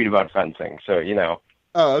composing a tweet about fencing, so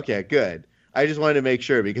Oh, okay, good. I just wanted to make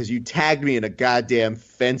sure because you tagged me in a goddamn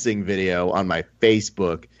fencing video on my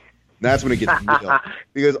Facebook. That's when it gets real.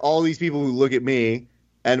 Because all these people who look at me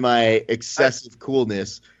and my excessive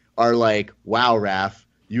coolness are like, wow, Raph,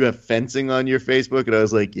 you have fencing on your Facebook? And I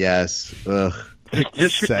was like, yes. Ugh.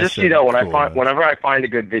 Just whenever I find a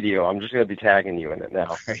good video, I'm just going to be tagging you in it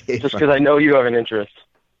now. Just because I know you have an interest.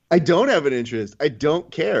 I don't have an interest. I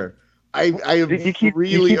don't care. I you keep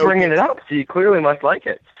bringing it up, so you clearly must like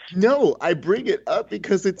it. No, I bring it up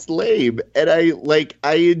because it's lame, and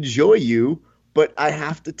I enjoy you, but I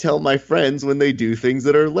have to tell my friends when they do things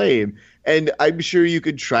that are lame. And I'm sure you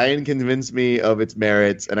could try and convince me of its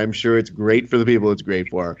merits, and I'm sure it's great for the people it's great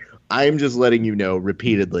for. I'm just letting you know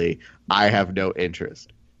repeatedly, I have no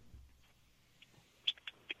interest.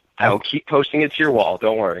 I'll keep posting it to your wall.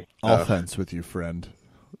 Don't worry. Offense with you, friend.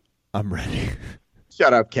 I'm ready.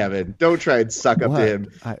 Shut up, Kevin. Don't try and suck up What? to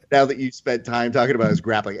him now that you spent time talking about his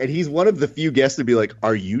grappling. And he's one of the few guests to be like,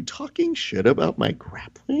 are you talking shit about my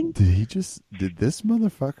grappling? Did this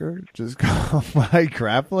motherfucker just call my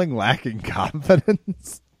grappling lacking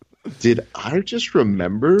confidence? Did I just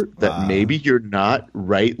remember that maybe your not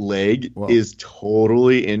right leg is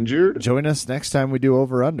totally injured? Join us next time we do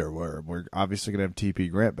Over Under, where we're obviously going to have TP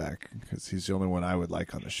Grant back because he's the only one I would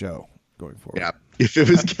like on the show going forward. Yeah. If it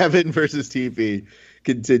was Kevin versus TP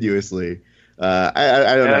continuously, I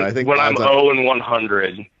don't know. I think when I'm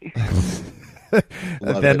 0-100,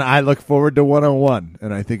 then I look forward to 101,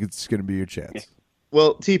 and I think it's going to be your chance.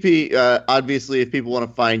 Well, TP, obviously, if people want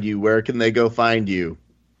to find you, where can they go find you?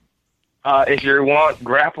 if you want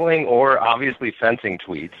grappling or obviously fencing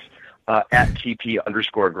tweets, at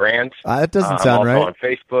TP_Grant. That doesn't I'm sound also right. on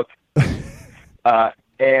Facebook.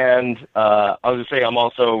 And I was going to say I'm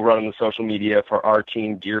also running the social media for our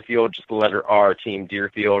team Deerfield, just the letter R, team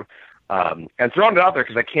Deerfield. And throwing it out there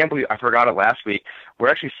because I can't believe I forgot it last week. We're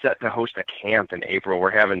actually set to host a camp in April.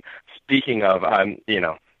 We're having, speaking of,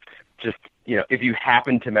 if you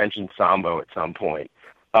happen to mention Sambo at some point,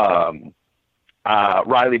 Riley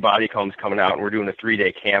Bodycomb's coming out, and we're doing a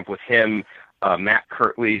 3-day camp with him, Matt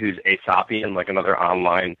Kirtley, who's Aesopian, like another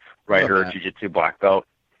online writer, jiu-jitsu black belt.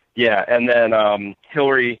 Yeah, and then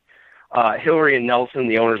Hillary and Nelson,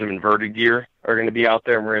 the owners of Inverted Gear, are going to be out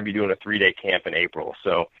there, and we're going to be doing a 3-day camp in April.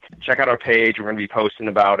 So check out our page. We're going to be posting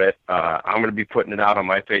about it. I'm going to be putting it out on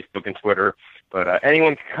my Facebook and Twitter. But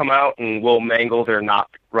anyone can come out, and we'll mangle their not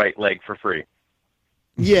right leg for free.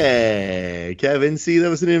 Yeah, Kevin, see, that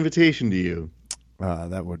was an invitation to you.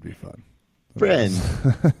 That would be fun. Friend.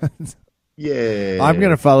 Yeah. I'm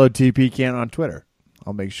going to follow TP Can on Twitter.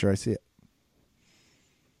 I'll make sure I see it.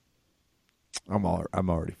 I'm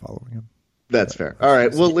already following him. That's fair. All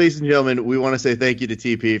right. Well, ladies and gentlemen, we want to say thank you to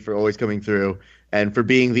TP for always coming through and for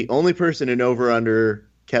being the only person in Over Under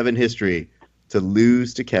Kevin history to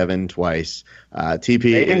lose to Kevin twice.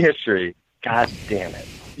 TP. Making history. God damn it.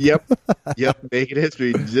 Yep. Making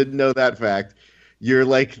history. Didn't know that fact. You're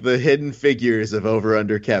like the hidden figures of Over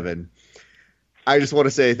Under Kevin. I just want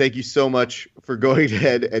to say thank you so much for going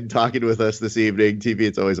ahead and talking with us this evening. TP,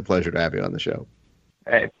 it's always a pleasure to have you on the show.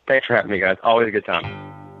 Hey, thanks for having me, guys. Always a good time.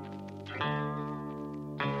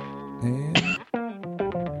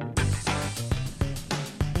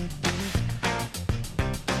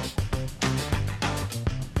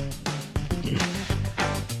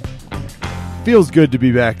 Feels good to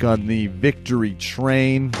be back on the victory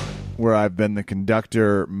train, where I've been the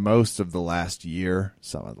conductor most of the last year,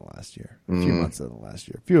 some of the last year, a few months of the last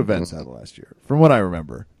year, a few events out of the last year. From what I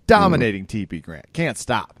remember, dominating TP Grant. Can't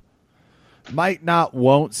stop. Might not,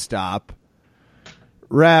 won't stop.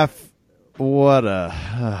 Ref, what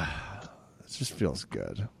a... it just feels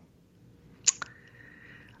good.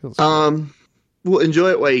 Well, enjoy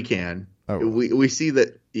it while you can. Oh. We see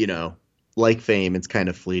that, like fame, it's kind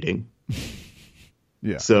of fleeting.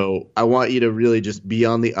 Yeah. So I want you to really just be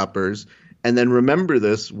on the uppers, and then remember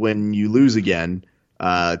this when you lose again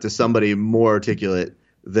to somebody more articulate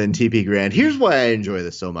than TP Grant. Here's why I enjoy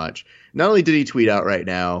this so much. Not only did he tweet out right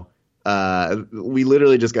now, we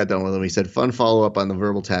literally just got done with him. He said, fun follow-up on the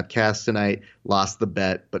Verbal Tap cast tonight. Lost the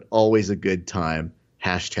bet, but always a good time.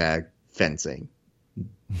 #fencing.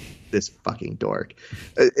 This fucking dork.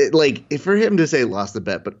 For him to say lost the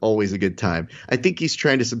bet, but always a good time, I think he's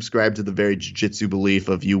trying to subscribe to the very jiu-jitsu belief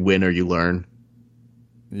of you win or you learn.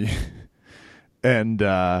 Yeah. And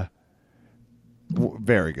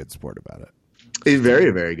very good sport about it. A very,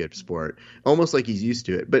 very good sport. Almost like he's used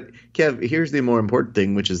to it. But, Kev, here's the more important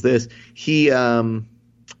thing, which is this. He took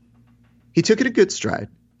it a good stride.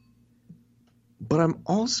 But I'm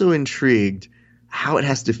also intrigued how it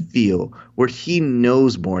has to feel where he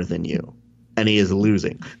knows more than you and he is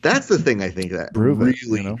losing. That's the thing I think that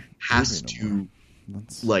has to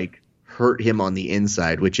hurt him on the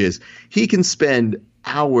inside, which is he can spend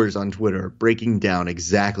hours on Twitter breaking down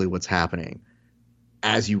exactly what's happening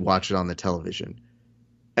as you watch it on the television.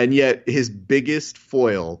 And yet his biggest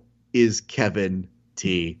foil is Kevin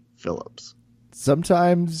T. Phillips.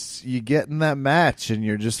 Sometimes you get in that match and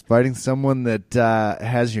you're just fighting someone that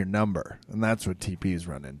has your number. And that's what TP's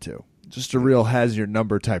run into. Just a real has your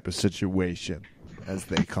number type of situation, as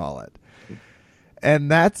they call it. And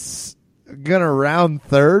that's going to round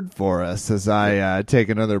third for us as I take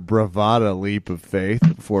another bravado leap of faith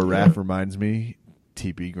before Raph reminds me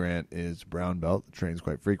TP Grant is brown belt, trains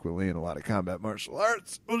quite frequently in a lot of combat martial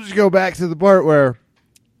arts. We'll just go back to the part where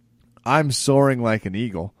I'm soaring like an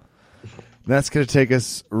eagle. That's going to take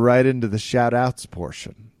us right into the shout-outs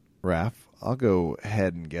portion. Raph, I'll go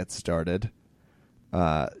ahead and get started.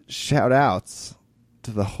 Shout-outs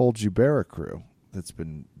to the whole Jubera crew that's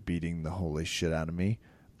been beating the holy shit out of me.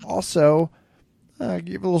 Also,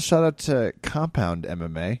 give a little shout-out to Compound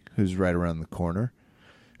MMA, who's right around the corner.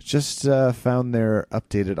 Just found their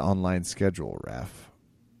updated online schedule, Raph.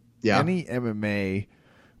 Yeah. Any MMA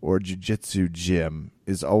or jiu-jitsu gym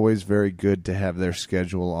is always very good to have their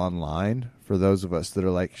schedule online. For those of us that are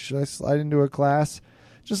like, should I slide into a class?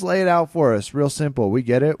 Just lay it out for us. Real simple. We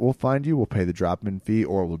get it. We'll find you. We'll pay the drop-in fee,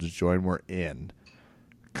 or we'll just join. We're in.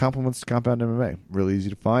 Compliments to Compound MMA. Really easy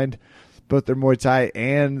to find. Both their Muay Thai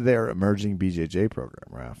and their emerging BJJ program,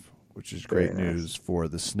 Raph, which is great news for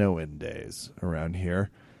the snow-in days around here.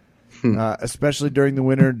 Especially during the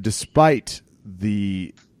winter, despite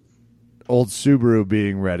the old Subaru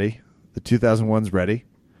being ready. The 2001's ready.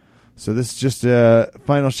 So this is just a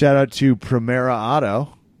final shout out to Primera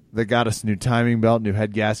Auto that got us new timing belt, new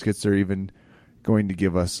head gaskets. They're even going to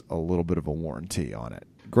give us a little bit of a warranty on it.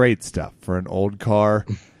 Great stuff for an old car.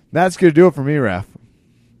 That's going to do it for me, Raph.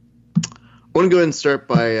 I want to go ahead and start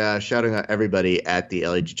by shouting out everybody at the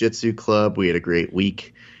LA Jiu-Jitsu Club. We had a great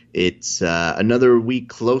week. It's another week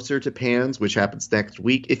closer to PANS, which happens next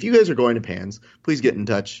week. If you guys are going to PANS, please get in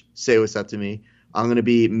touch. Say what's up to me. I'm going to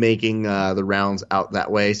be making the rounds out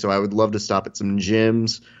that way, so I would love to stop at some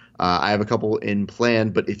gyms. I have a couple in plan,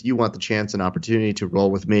 but if you want the chance and opportunity to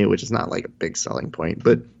roll with me, which is not like a big selling point,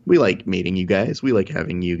 but we like meeting you guys. We like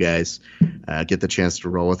having you guys get the chance to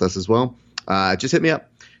roll with us as well. Just hit me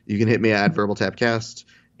up. You can hit me at Verbal Tapcast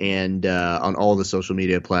and on all the social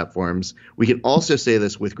media platforms. We can also say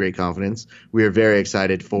this with great confidence. We are very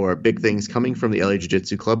excited for big things coming from the LA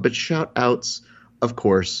Jiu-Jitsu Club, but shout outs, of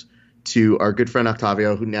course, to our good friend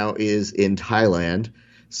Octavio, who now is in Thailand.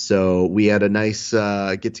 So we had a nice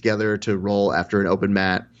get together to roll after an open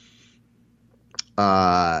mat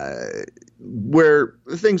where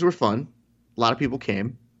things were fun. A lot of people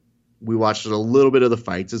came. We watched a little bit of the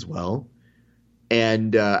fights as well.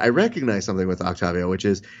 And I recognize something with Octavio, which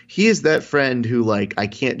is he is that friend who, like, I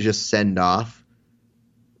can't just send off.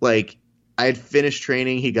 Like, I had finished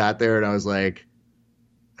training. He got there, and I was like,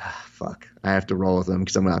 fuck, I have to roll with him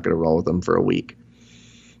because I'm not going to roll with him for a week.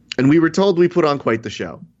 And we were told we put on quite the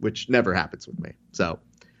show, which never happens with me. So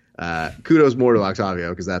kudos more to Octavio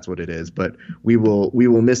because that's what it is. But we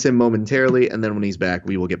will miss him momentarily, and then when he's back,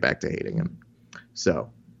 we will get back to hating him.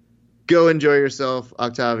 So go enjoy yourself,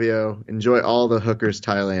 Octavio. Enjoy all the hookers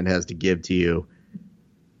Thailand has to give to you,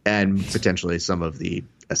 and potentially some of the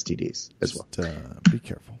STDs as well. Be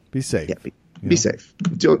careful. Be safe. Yeah, be safe.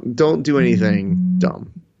 Don't do anything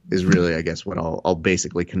dumb is really, I guess, what I'll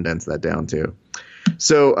basically condense that down to.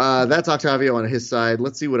 So that's Octavio on his side.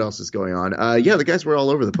 Let's see what else is going on. The guys were all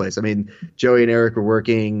over the place. I mean, Joey and Eric were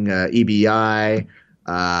working EBI.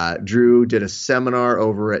 Drew did a seminar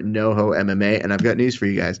over at NoHo MMA, and I've got news for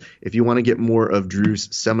you guys. If you want to get more of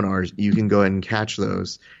Drew's seminars, you can go ahead and catch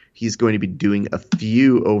those. He's going to be doing a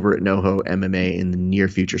few over at NoHo MMA in the near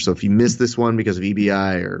future. So if you missed this one because of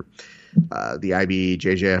EBI or the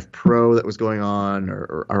IBJJF Pro that was going on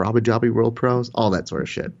or Abu Dhabi World Pros, all that sort of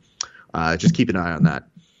shit, just keep an eye on that.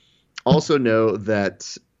 Also know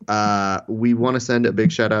that we want to send a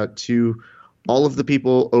big shout out to all of the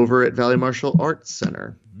people over at Valley Martial Arts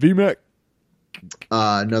Center. VMAC.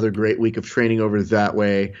 Another great week of training over that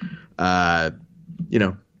way.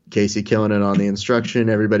 Casey killing it on the instruction.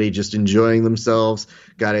 Everybody just enjoying themselves.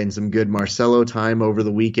 Got in some good Marcelo time over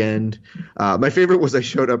the weekend. My favorite was I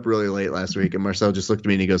showed up really late last week, and Marcelo just looked at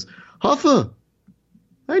me and he goes, Hoffa,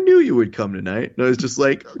 I knew you would come tonight. And I was just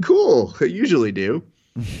like, cool, I usually do.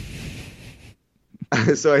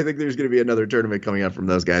 So I think there's going to be another tournament coming up from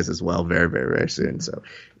those guys as well very, very, very soon. So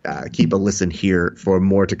keep a listen here for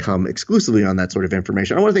more to come exclusively on that sort of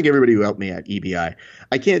information. I want to thank everybody who helped me at EBI.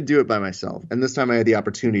 I can't do it by myself. And this time I had the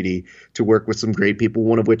opportunity to work with some great people,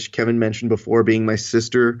 one of which Kevin mentioned before, being my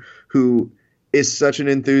sister, who is such an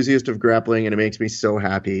enthusiast of grappling, and it makes me so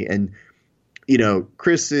happy. And,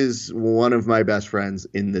 Chris is one of my best friends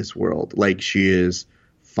in this world. Like, she is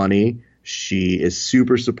funny. She is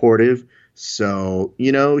super supportive. So,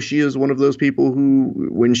 she is one of those people who,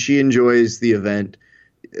 when she enjoys the event,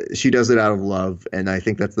 she does it out of love. And I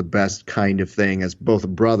think that's the best kind of thing as both a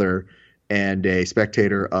brother and a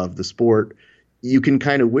spectator of the sport you can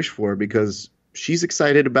kind of wish for, because she's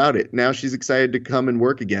excited about it. Now she's excited to come and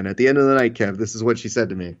work again. At the end of the night, Kev, this is what she said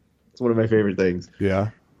to me. It's one of my favorite things.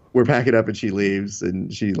 Yeah. We're packing up and she leaves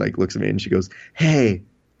and she looks at me and she goes, "Hey,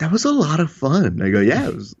 that was a lot of fun." I go, "Yeah,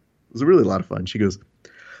 it was a really lot of fun." She goes,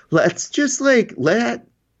 "Let's just let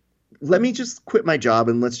let me just quit my job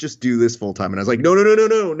and let's just do this full time. And I was like, no,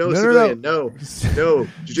 civilian, no.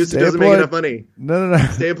 Jiu-jitsu doesn't make enough money. No.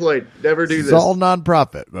 Stay employed. Never do this. It's all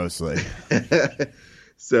nonprofit, mostly.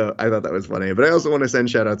 So I thought that was funny. But I also want to send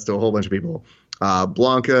shout-outs to a whole bunch of people.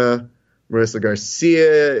 Blanca, Marissa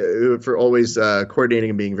Garcia, for always coordinating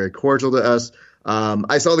and being very cordial to us.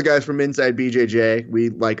 I saw the guys from Inside BJJ.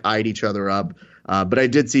 We, eyed each other up. But I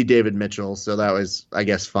did see David Mitchell, so that was, I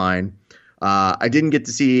guess, fine. I didn't get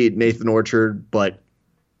to see Nathan Orchard, but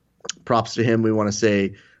props to him. We want to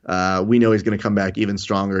say we know he's going to come back even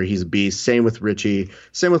stronger. He's a beast. Same with Richie.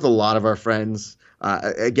 Same with a lot of our friends.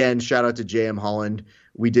 Again, shout out to JM Holland.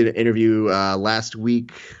 We did an interview last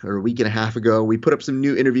week or a week and a half ago. We put up some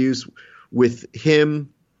new interviews with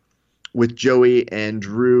him, with Joey and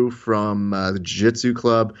Drew from the Jiu-Jitsu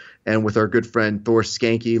Club, and with our good friend Thor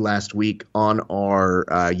Skanky last week on our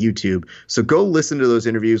YouTube. So go listen to those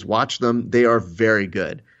interviews. Watch them. They are very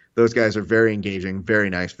good. Those guys are very engaging, very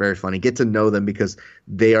nice, very funny. Get to know them because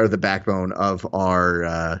they are the backbone of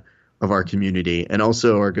our community, and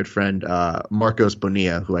also our good friend Marcos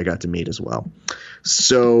Bonilla, who I got to meet as well.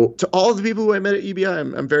 So to all of the people who I met at UBI,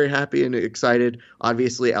 I'm very happy and excited.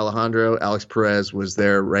 Obviously, Alex Perez was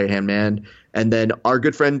their right-hand man. And then our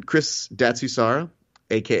good friend Chris Datsusara,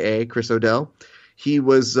 a.k.a. Chris Odell, he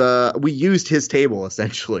was we used his table,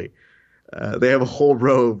 essentially. They have a whole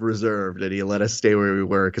row reserved, and he let us stay where we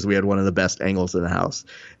were because we had one of the best angles in the house.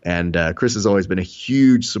 And Chris has always been a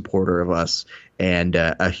huge supporter of us and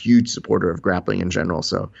a huge supporter of grappling in general.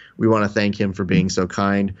 So we want to thank him for being so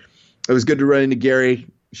kind. It was good to run into Gary.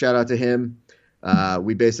 Shout out to him.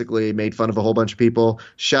 We basically made fun of a whole bunch of people.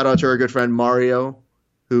 Shout out to our good friend Mario,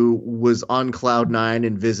 who was on Cloud 9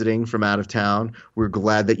 and visiting from out of town. We're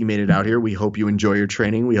glad that you made it out here. We hope you enjoy your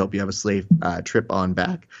training. We hope you have a safe trip on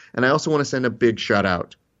back. And I also want to send a big shout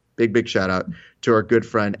out to our good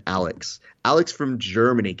friend Alex. Alex from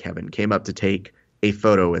Germany, Kevin, came up to take a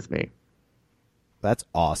photo with me. That's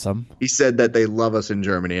awesome. He said that they love us in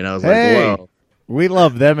Germany, and I was like, whoa. We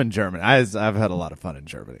love them in Germany. I've had a lot of fun in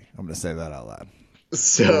Germany. I'm going to say that out loud.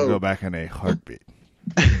 So we'll go back in a heartbeat.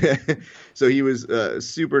 So he was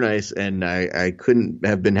super nice, and I couldn't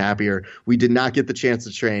have been happier. We did not get the chance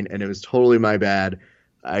to train, and it was totally my bad.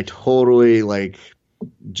 I totally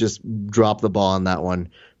just dropped the ball on that one.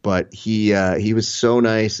 But he was so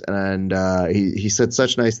nice, and he said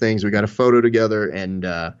such nice things. We got a photo together, and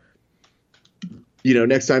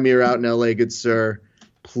next time you're out in LA, good sir,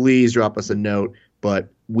 please drop us a note. But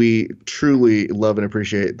we truly love and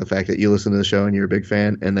appreciate the fact that you listen to the show and you're a big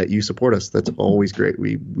fan and that you support us. That's always great.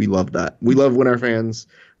 We love that. We love when our fans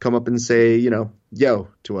come up and say, yo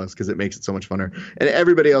to us, because it makes it so much funner. And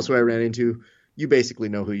everybody else who I ran into, you basically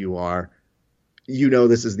know who you are.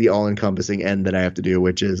 This is the all-encompassing end that I have to do,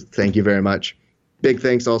 which is thank you very much. Big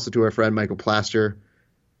thanks also to our friend Michael Plaster,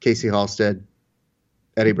 Casey Halstead,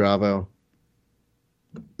 Eddie Bravo,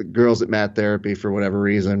 the girls at Matt Therapy for whatever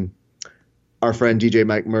reason, our friend DJ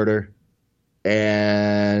Mike Murder,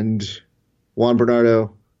 and Juan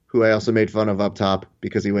Bernardo, who I also made fun of up top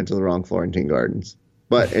because he went to the wrong Florentine Gardens.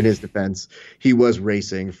 But in his defense, he was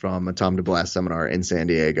racing from a Tom DeBlass seminar in San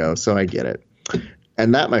Diego, so I get it.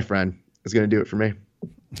 And that, my friend, is going to do it for me.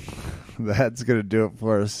 That's going to do it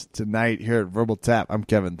for us tonight here at Verbal Tap. I'm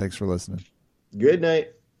Kevin. Thanks for listening. Good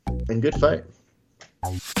night and good fight.